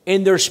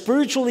 in their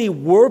spiritually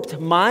warped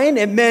mind,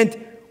 it meant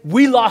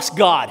we lost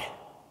God.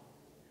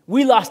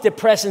 We lost the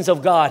presence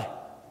of God.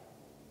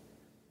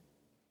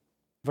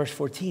 Verse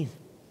 14.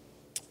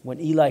 "When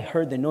Eli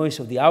heard the noise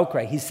of the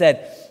outcry, he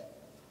said,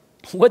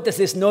 'What does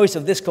this noise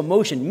of this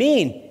commotion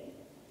mean?'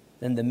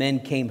 Then the men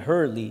came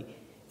hurriedly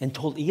and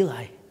told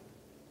Eli."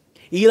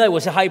 Eli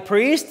was a high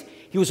priest.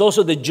 He was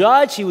also the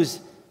judge. He was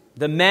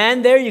the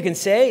man there, you can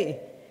say.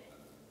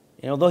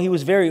 And although he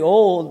was very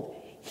old,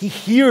 he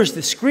hears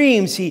the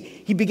screams.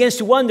 He begins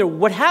to wonder,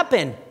 what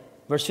happened?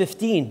 Verse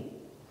 15.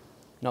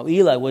 "Now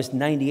Eli was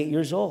 98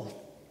 years old,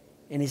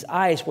 and his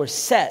eyes were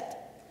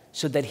set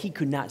so that he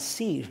could not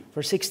see."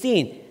 Verse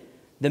 16.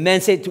 "The man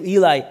said to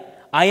Eli,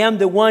 'I am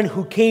the one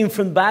who came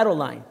from the battle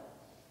line.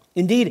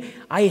 Indeed,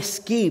 I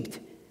escaped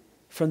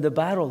from the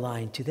battle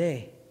line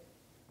today.'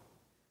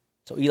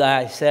 So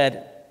Eli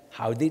said,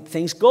 'How did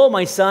things go,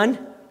 my son?'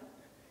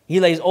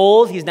 Eli is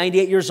old. He's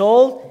 98 years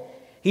old.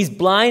 He's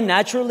blind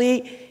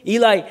naturally.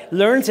 Eli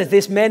learns that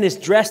this man is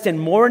dressed in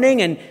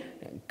mourning and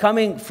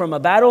coming from a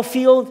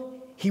battlefield.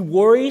 He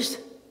worries.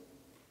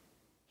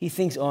 He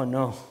thinks, oh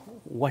no,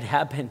 what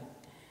happened?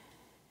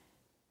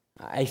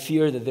 I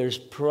fear that there's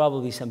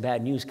probably some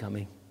bad news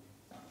coming.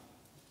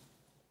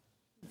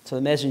 So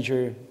the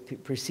messenger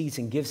proceeds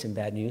and gives him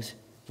bad news.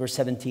 Verse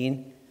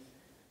 17.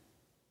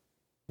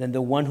 Then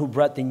the one who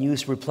brought the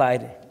news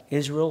replied,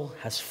 'Israel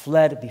has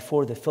fled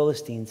before the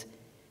Philistines.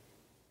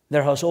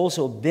 There has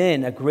also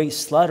been a great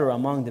slaughter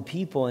among the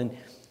people, and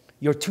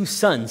your two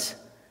sons,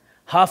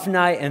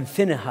 Hophni and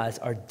Phinehas,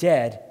 are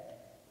dead,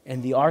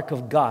 and the ark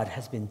of God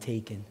has been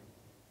taken.'"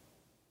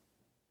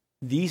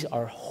 These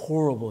are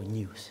horrible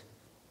news.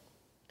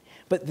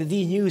 But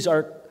these news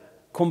are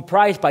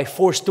comprised by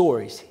 4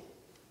 stories.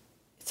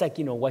 It's like,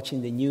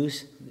 watching the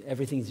news.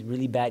 Everything's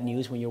really bad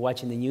news when you're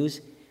watching the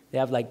news. They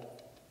have like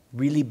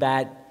really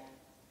bad,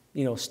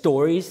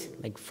 stories,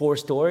 like 4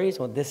 stories.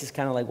 Well, this is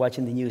kind of like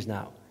watching the news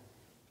now.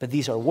 But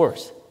these are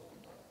worse.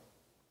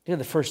 Look at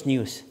the first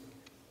news.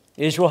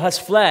 Israel has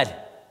fled.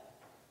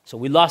 So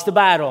we lost the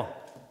battle.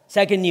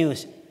 Second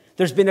news.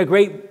 There's been a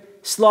great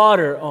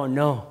slaughter. Oh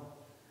no.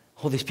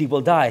 All these people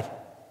died.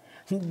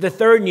 The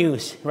third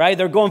news, right?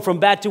 They're going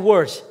from bad to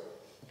worse.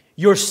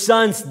 Your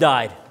sons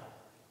died.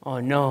 Oh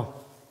no.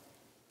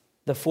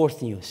 The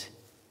fourth news.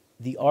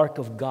 The ark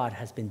of God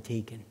has been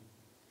taken.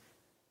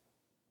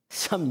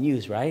 Some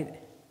news, right?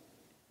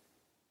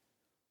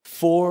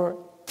 4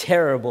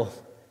 terrible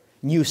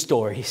news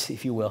stories,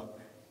 if you will.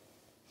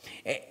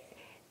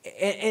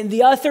 And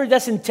the author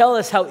doesn't tell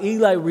us how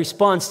Eli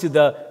responds to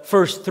the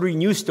first 3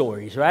 news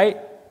stories, right?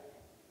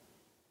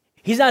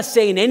 He's not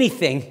saying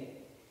anything,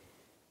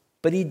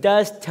 but he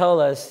does tell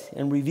us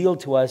and reveal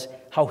to us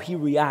how he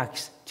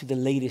reacts to the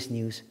latest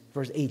news.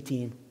 Verse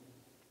 18.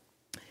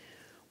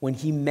 When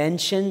he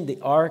mentioned the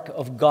ark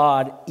of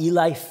God,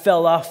 Eli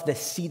fell off the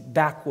seat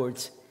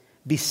backwards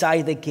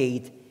beside the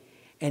gate,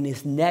 and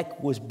his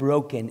neck was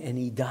broken, and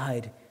he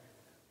died,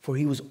 for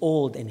he was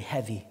old and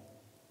heavy.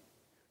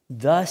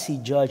 Thus he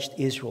judged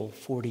Israel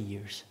 40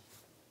 years.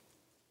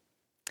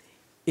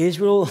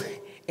 Israel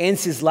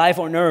ends his life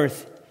on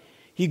earth.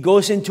 He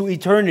goes into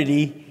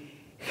eternity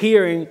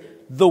hearing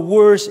the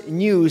worst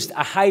news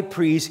a high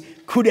priest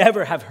could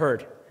ever have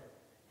heard.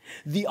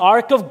 The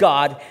ark of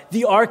God,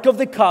 the ark of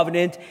the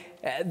covenant,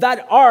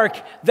 that ark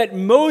that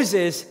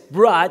Moses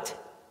brought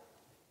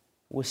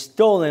was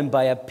stolen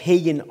by a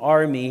pagan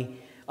army,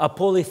 a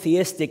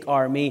polytheistic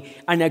army,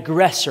 an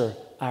aggressor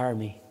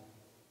army.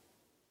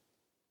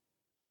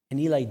 And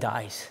Eli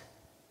dies.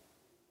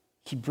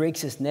 He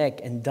breaks his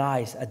neck and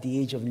dies at the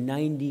age of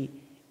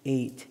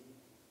 98,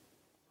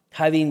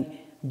 having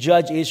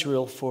judged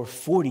Israel for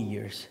 40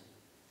 years.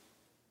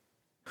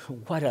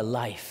 What a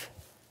life.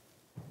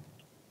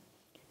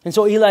 And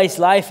so Eli's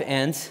life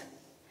ends.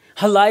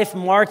 A life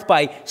marked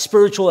by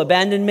spiritual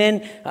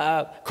abandonment,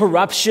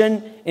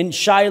 corruption in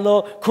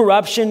Shiloh,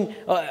 corruption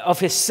of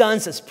his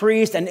sons as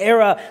priests, an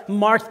era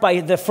marked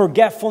by the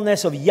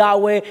forgetfulness of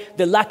Yahweh,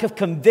 the lack of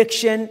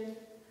conviction.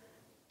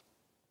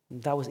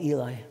 That was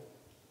Eli.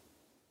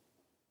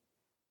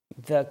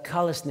 The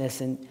callousness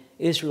in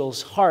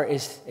Israel's heart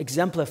is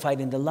exemplified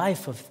in the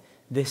life of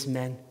this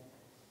man.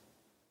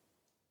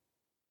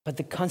 But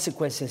the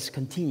consequences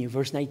continue.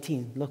 Verse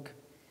 19, look.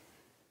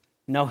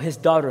 Now his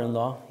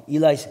daughter-in-law,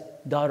 Eli's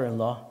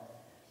daughter-in-law,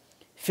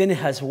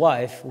 Phinehas'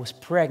 wife, was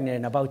pregnant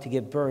and about to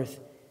give birth.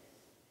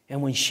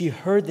 And when she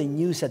heard the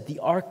news that the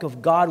ark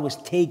of God was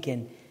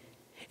taken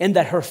and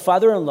that her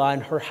father-in-law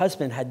and her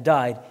husband had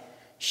died,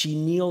 she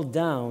kneeled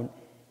down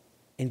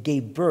and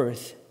gave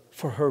birth,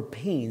 for her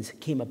pains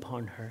came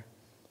upon her.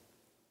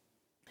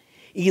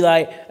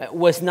 Eli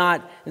was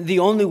not the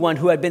only one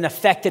who had been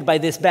affected by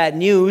this bad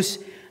news.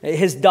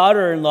 His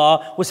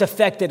daughter-in-law was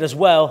affected as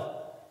well.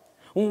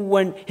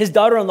 When his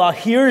daughter-in-law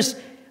hears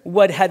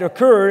what had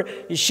occurred,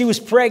 she was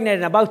pregnant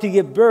and about to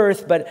give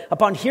birth, but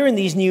upon hearing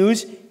these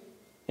news,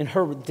 in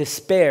her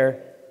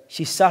despair,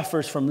 she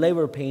suffers from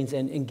labor pains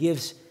and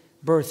gives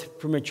birth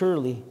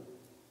prematurely.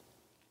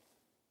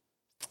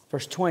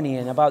 Verse 20,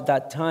 and about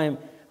that time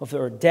of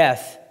her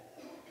death,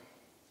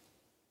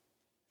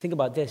 think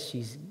about this,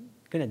 she's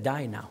going to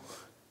die now.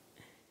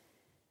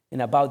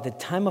 And about the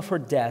time of her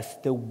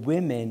death, the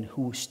women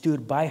who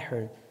stood by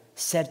her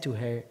said to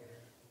her,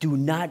 "Do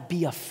not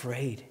be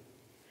afraid,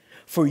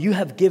 for you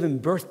have given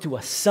birth to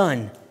a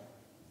son."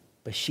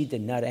 But she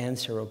did not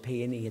answer or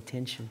pay any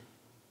attention.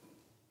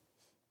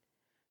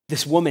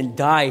 This woman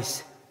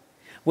dies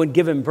when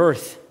given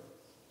birth.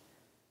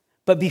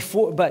 But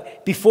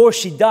before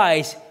she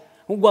dies,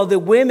 while the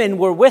women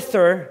were with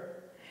her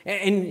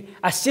and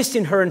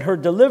assisting her in her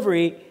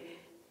delivery,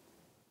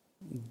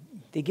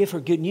 they give her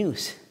good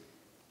news.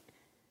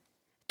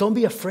 Don't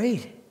be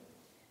afraid.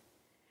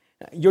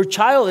 Your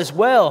child is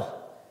well.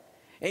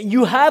 And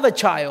you have a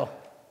child.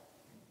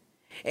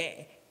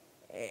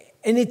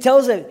 And it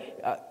tells her,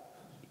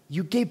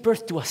 you gave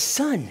birth to a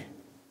son.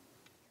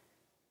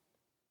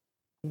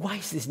 Why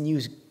is this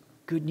news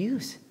good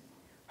news?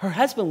 Her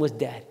husband was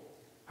dead.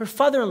 Her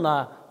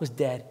father-in-law was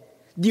dead.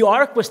 The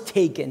ark was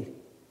taken.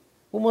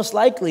 Well, most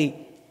likely,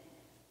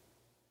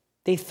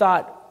 they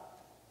thought,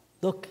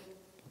 look,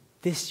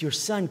 your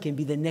son can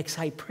be the next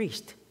high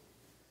priest.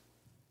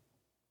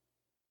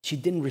 She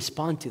didn't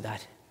respond to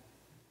that.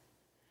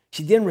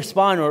 She didn't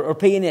respond or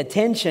pay any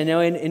attention,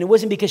 and it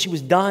wasn't because she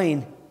was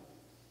dying.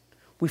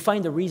 We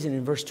find the reason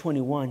in verse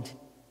 21.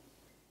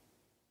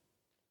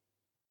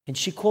 And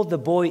she called the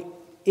boy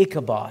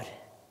Ichabod,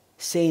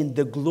 saying,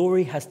 "The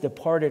glory has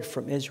departed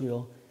from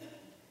Israel,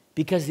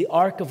 because the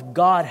ark of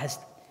God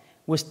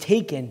was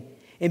taken,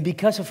 and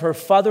because of her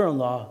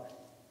father-in-law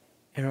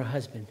and her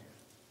husband."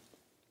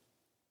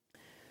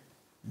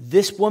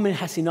 This woman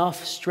has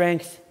enough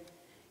strength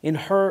in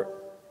her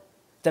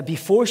that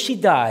before she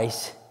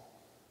dies,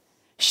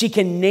 she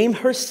can name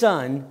her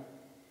son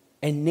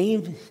and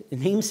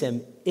names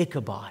him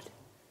Ichabod.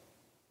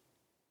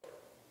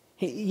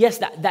 Yes,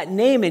 that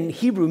name in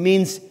Hebrew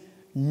means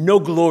no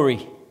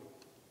glory.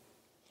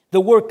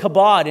 The word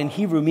kabod in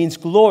Hebrew means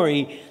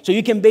glory. So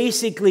you can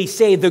basically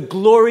say the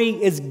glory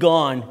is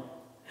gone.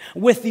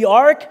 With the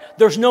ark,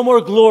 there's no more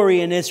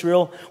glory in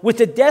Israel. With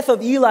the death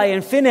of Eli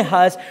and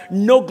Phinehas,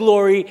 no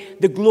glory.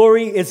 The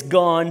glory is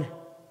gone.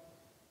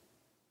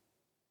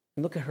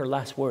 And look at her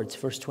last words,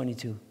 verse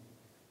 22.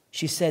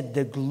 She said,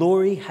 "The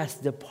glory has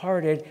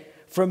departed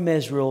from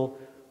Israel,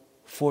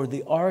 for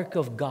the ark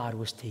of God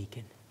was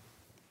taken."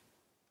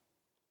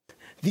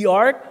 The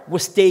ark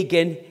was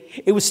taken.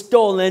 It was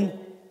stolen.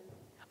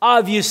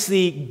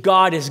 Obviously,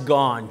 God is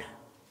gone.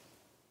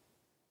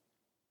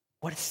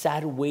 What a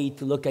sad way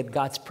to look at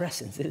God's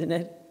presence, isn't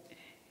it?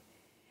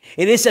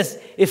 It is as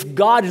if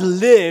God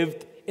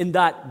lived in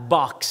that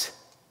box.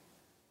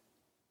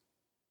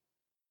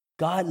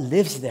 God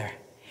lives there.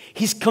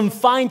 He's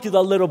confined to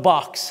the little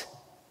box.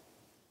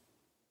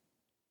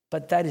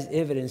 But that is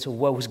evidence of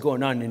what was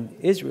going on in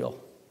Israel.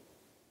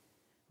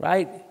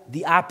 Right?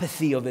 The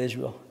apathy of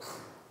Israel.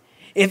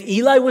 If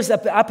Eli was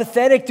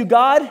apathetic to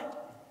God,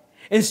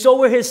 and so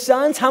were his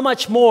sons, how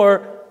much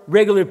more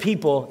regular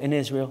people in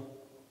Israel?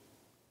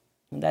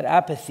 And that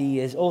apathy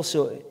is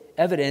also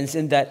evidence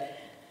in that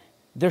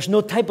there's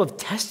no type of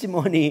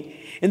testimony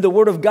in the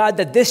Word of God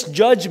that this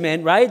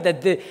judgment, right,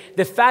 that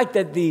the fact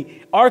that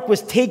the ark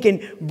was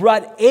taken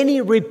brought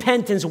any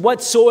repentance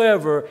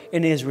whatsoever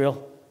in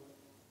Israel.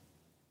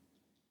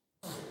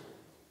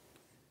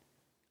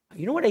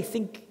 You know what I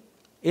think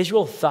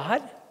Israel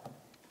thought?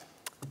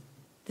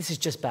 This is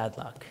just bad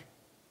luck.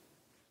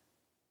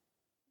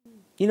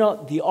 You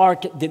know, the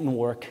ark didn't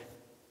work.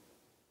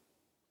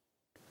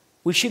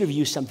 We should have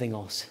used something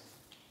else.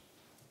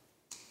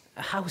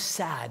 How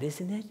sad,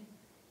 isn't it?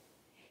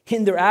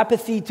 In their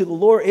apathy to the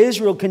Lord,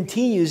 Israel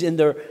continues in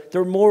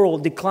their moral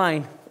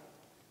decline.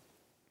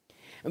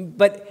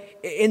 But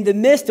in the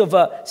midst of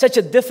such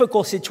a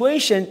difficult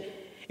situation,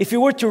 if you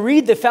were to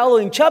read the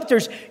following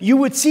chapters, you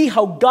would see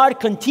how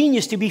God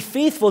continues to be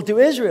faithful to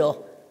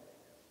Israel.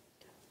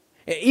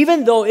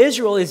 Even though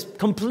Israel is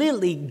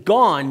completely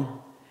gone,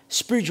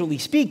 spiritually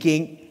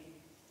speaking,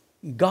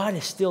 God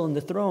is still on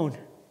the throne.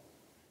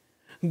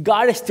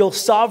 God is still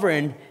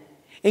sovereign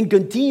and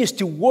continues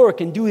to work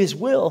and do His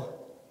will.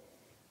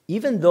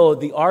 Even though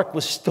the ark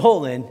was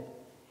stolen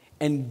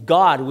and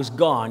God was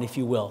gone, if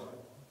you will.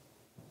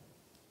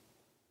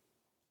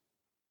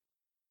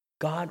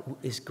 God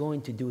is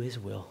going to do His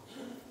will.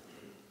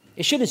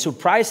 It shouldn't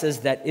surprise us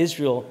that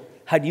Israel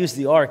had used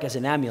the ark as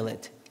an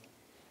amulet.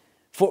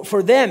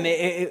 For them,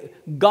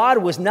 God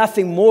was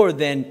nothing more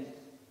than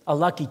a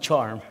lucky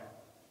charm.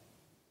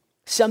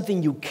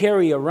 Something you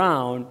carry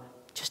around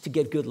just to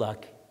get good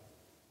luck.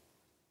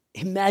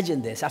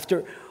 Imagine this.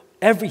 After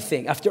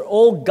everything, after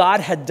all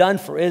God had done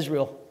for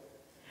Israel,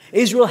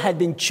 Israel had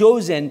been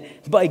chosen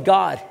by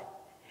God.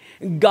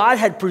 God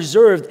had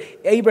preserved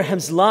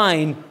Abraham's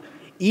line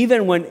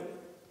even when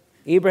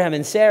Abraham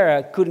and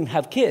Sarah couldn't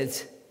have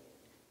kids.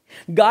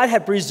 God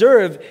had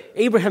preserved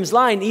Abraham's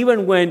line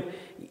even when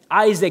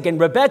Isaac and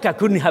Rebekah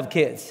couldn't have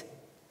kids.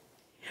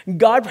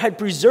 God had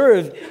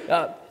preserved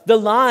the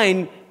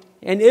line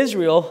in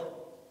Israel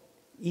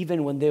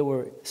even when they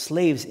were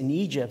slaves in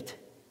Egypt.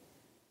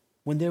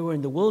 When they were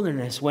in the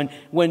wilderness, when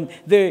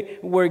they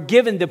were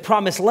given the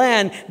promised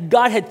land,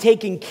 God had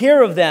taken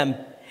care of them.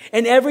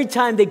 And every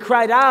time they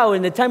cried out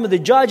in the time of the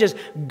judges,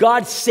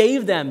 God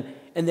saved them.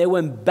 And they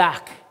went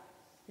back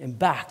and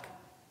back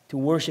to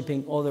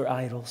worshiping other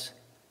idols.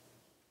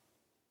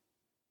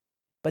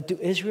 But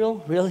to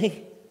Israel,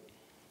 really?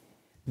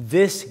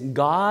 This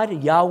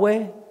God,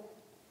 Yahweh,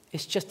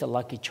 is just a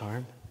lucky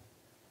charm.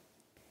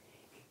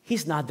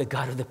 He's not the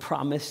God of the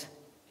promise.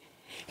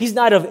 He's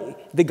not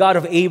the God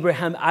of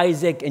Abraham,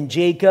 Isaac, and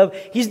Jacob.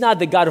 He's not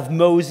the God of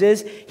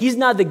Moses. He's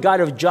not the God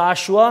of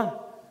Joshua.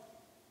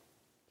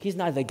 He's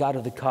not the God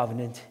of the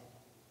covenant.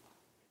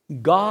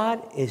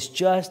 God is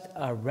just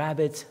a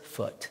rabbit's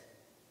foot,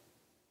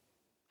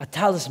 a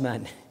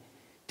talisman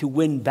to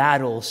win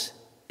battles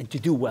and to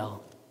do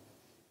well.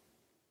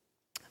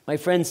 My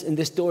friends, in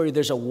this story,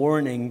 there's a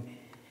warning,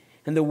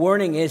 and the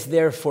warning is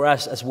there for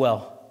us as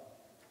well.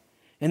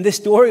 In this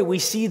story, we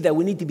see that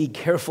we need to be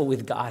careful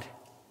with God.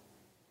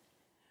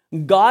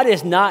 God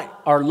is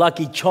not our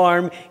lucky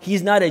charm.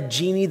 He's not a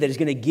genie that is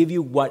going to give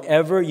you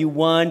whatever you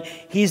want.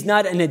 He's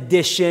not an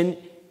addition.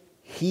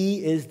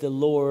 He is the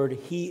Lord.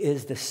 He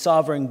is the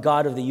sovereign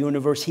God of the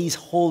universe. He's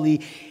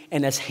holy.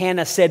 And as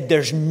Hannah said,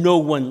 there's no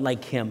one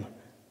like Him.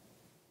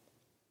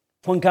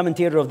 One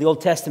commentator of the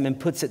Old Testament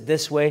puts it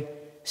this way,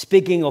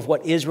 speaking of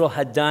what Israel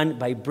had done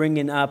by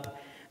bringing up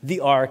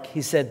the ark.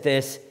 He said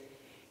this: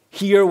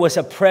 here was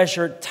a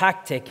pressure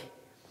tactic,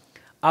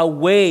 a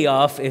way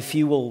of, if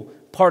you will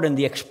pardon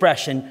the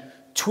expression,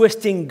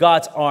 twisting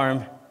God's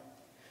arm.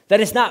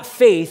 That is not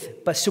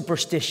faith, but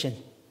superstition.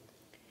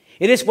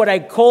 It is what I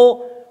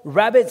call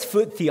rabbit's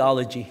foot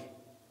theology.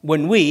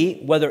 When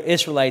we, whether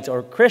Israelites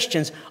or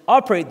Christians,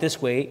 operate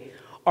this way,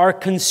 our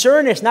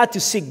concern is not to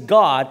seek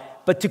God,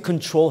 but to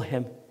control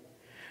Him.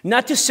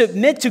 Not to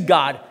submit to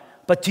God,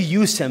 but to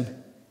use Him.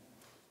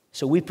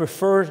 So we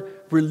prefer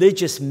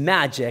religious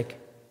magic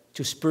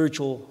to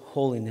spiritual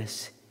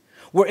holiness.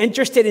 We're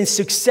interested in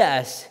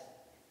success,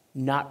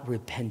 not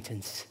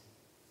repentance.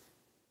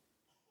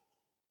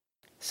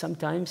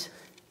 Sometimes,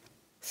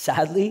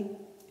 sadly,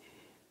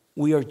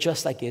 we are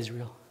just like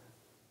Israel.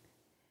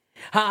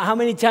 How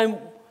many times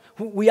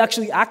we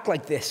actually act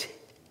like this?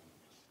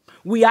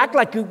 We act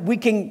like we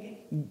can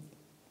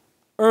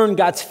earn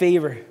God's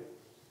favor.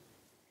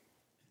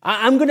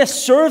 I'm going to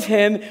serve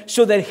Him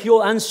so that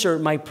He'll answer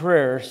my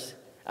prayers.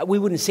 We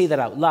wouldn't say that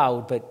out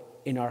loud, but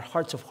in our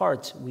hearts of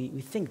hearts, we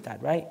think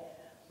that, right?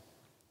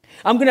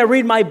 I'm going to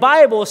read my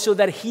Bible so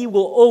that he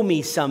will owe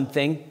me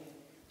something.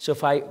 So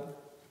if I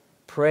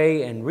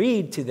pray and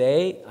read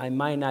today, I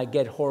might not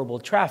get horrible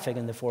traffic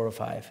in the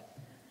 405.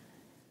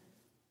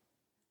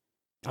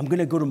 I'm going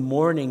to go to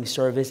morning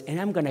service, and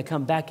I'm going to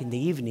come back in the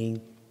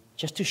evening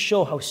just to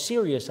show how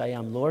serious I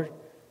am, Lord.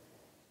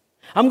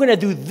 I'm going to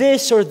do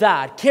this or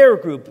that, care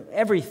group,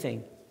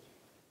 everything.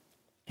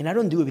 And I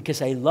don't do it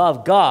because I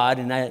love God,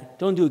 and I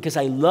don't do it because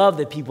I love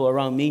the people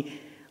around me.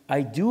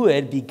 I do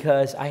it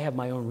because I have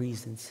my own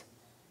reasons.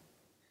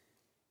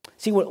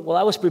 See, while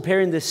I was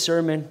preparing this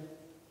sermon,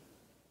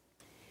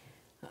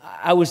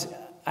 I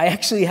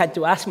actually had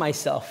to ask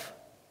myself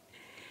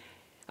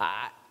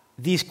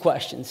these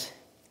questions.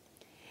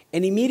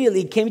 And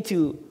immediately came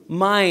to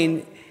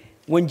mind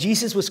when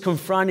Jesus was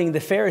confronting the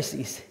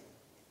Pharisees.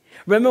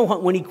 Remember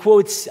when he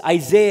quotes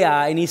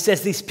Isaiah and he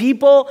says, these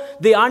people,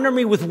 they honor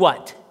me with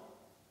what?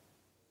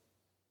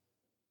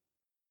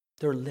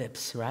 Their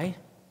lips, right?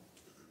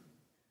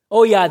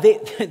 Oh yeah,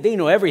 they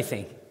know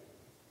everything.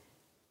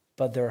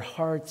 But their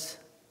hearts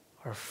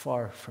are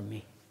far from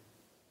me.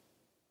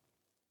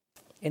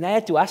 And I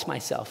had to ask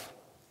myself,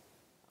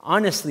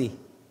 honestly,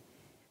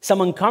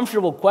 some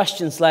uncomfortable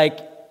questions like,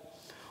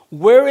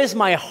 where is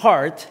my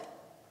heart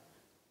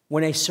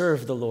when I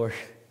serve the Lord?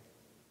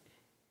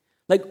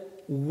 Like,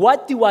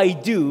 what do I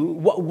do?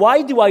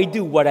 Why do I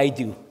do what I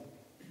do?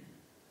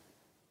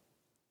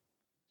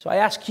 So I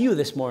ask you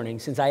this morning,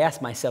 since I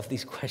asked myself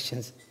these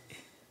questions,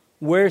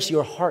 where's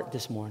your heart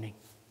this morning?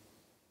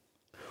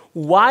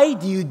 Why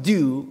do you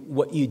do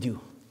what you do?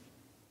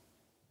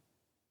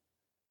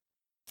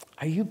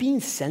 Are you being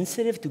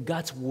sensitive to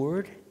God's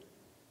word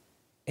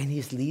and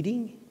his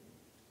leading?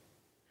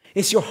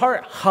 Is your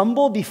heart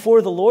humble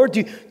before the Lord?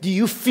 Do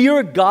you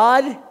fear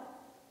God?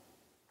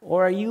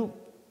 Or are you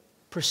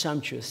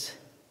presumptuous,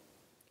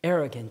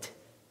 arrogant?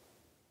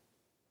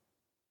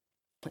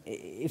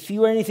 If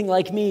you are anything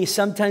like me,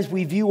 sometimes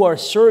we view our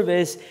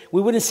service,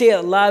 we wouldn't say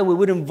it loud, we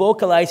wouldn't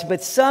vocalize,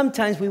 but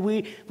sometimes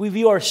we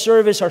view our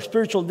service, our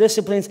spiritual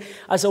disciplines,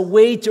 as a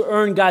way to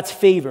earn God's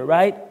favor,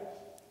 right?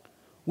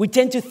 We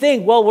tend to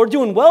think, well, we're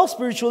doing well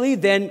spiritually,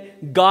 then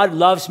God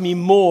loves me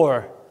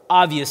more,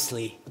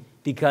 obviously,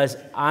 because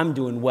I'm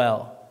doing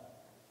well.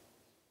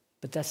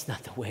 But that's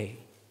not the way.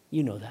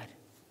 You know that.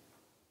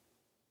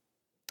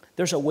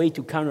 There's a way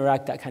to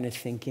counteract that kind of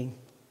thinking.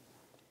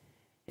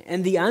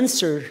 And the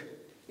answer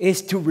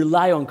is to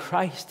rely on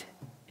Christ.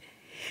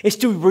 It's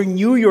to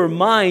renew your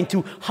mind,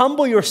 to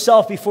humble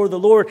yourself before the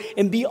Lord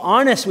and be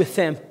honest with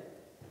him.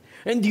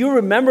 And do you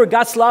remember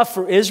God's love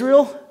for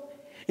Israel?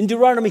 In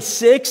Deuteronomy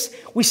 6,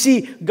 we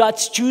see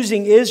God's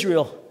choosing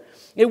Israel.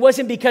 It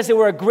wasn't because they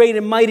were a great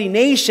and mighty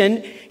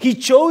nation. He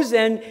chose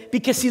them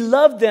because he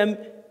loved them.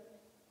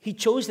 He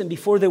chose them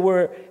before they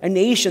were a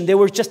nation. They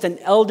were just an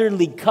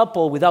elderly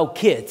couple without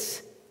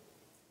kids,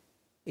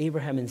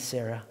 Abraham and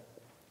Sarah.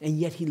 And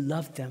yet he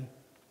loved them.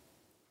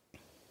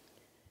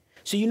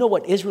 So you know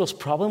what Israel's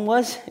problem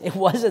was? It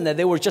wasn't that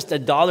they were just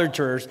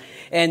idolaters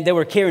and they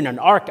were carrying an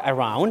ark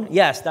around.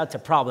 Yes, that's a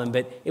problem,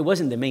 but it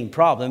wasn't the main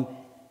problem.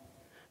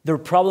 Their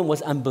problem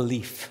was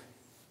unbelief.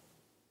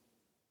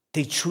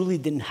 They truly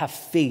didn't have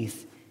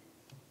faith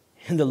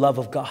in the love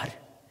of God.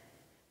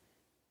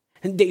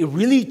 And they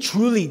really,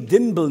 truly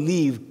didn't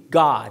believe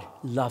God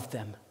loved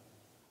them.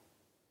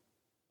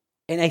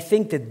 And I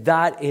think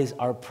that is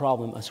our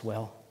problem as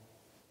well.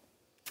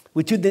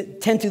 We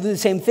tend to do the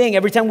same thing.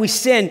 Every time we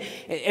sin,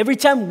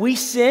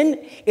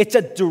 it's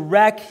a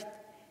direct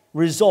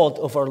result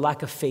of our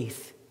lack of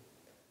faith,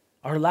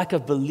 our lack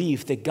of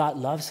belief that God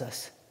loves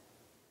us.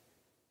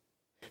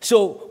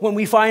 So when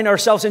we find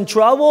ourselves in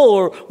trouble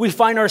or we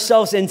find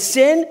ourselves in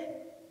sin,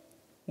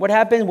 what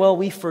happens? Well,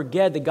 we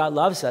forget that God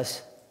loves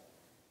us.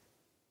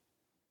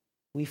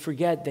 We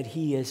forget that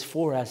he is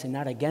for us and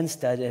not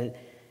against us.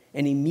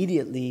 And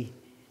immediately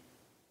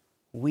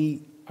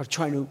we are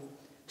trying to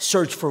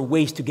search for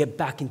ways to get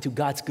back into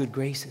God's good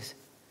graces.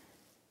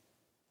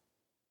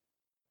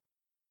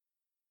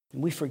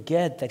 And we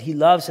forget that he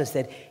loves us,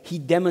 that he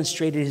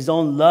demonstrated his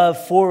own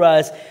love for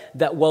us,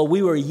 that while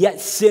we were yet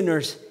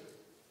sinners,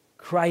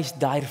 Christ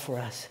died for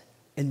us.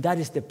 And that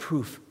is the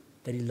proof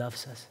that he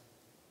loves us.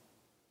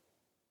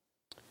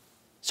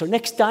 So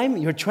next time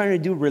you're trying to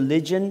do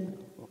religion,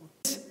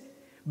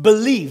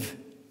 believe.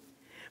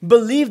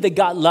 Believe that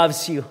God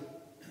loves you.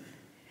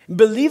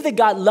 Believe that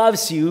God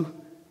loves you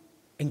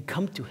and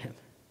come to him.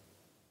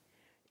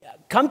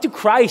 Come to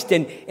Christ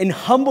and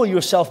humble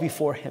yourself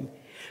before him.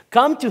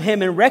 Come to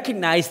him and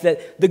recognize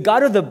that the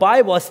God of the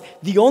Bible is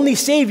the only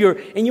Savior.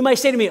 And you might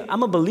say to me,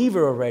 I'm a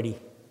believer already.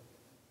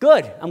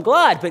 Good, I'm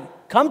glad,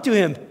 but come to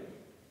him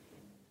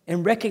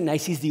and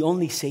recognize he's the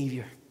only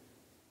Savior.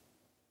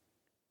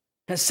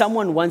 As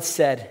someone once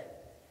said,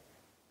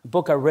 a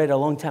book I read a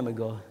long time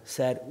ago,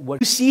 said,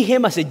 what you see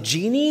him as a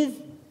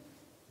genie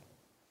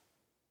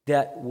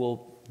that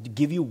will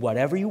give you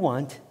whatever you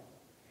want?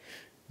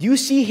 Do you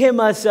see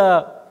him as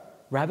a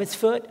rabbit's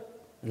foot,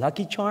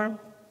 lucky charm?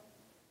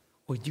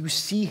 Or do you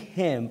see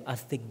him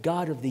as the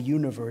God of the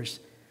universe,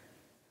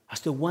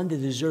 as the one that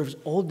deserves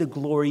all the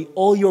glory,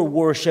 all your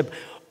worship,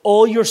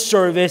 all your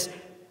service,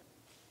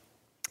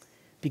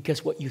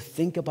 because what you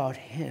think about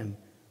him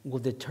will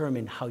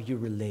determine how you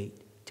relate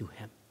to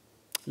him.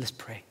 Let's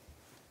pray.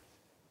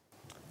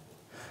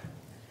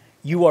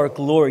 You are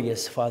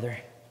glorious, Father.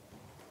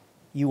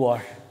 You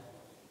are.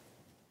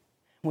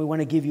 We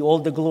want to give you all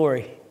the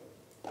glory.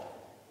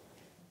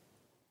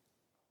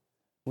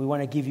 We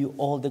want to give you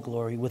all the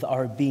glory with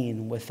our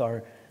being, with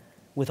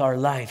our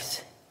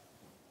lives.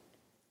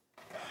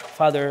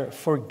 Father,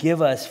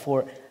 forgive us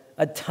for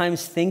at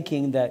times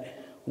thinking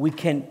that we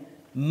can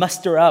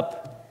muster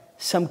up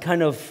some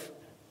kind of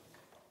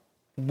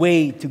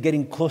way to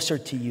getting closer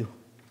to you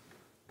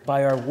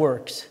by our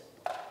works.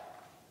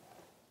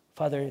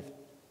 Father,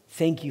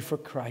 thank you for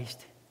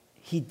Christ.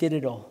 He did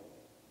it all.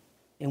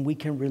 And we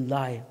can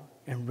rely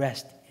and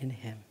rest in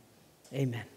him. Amen.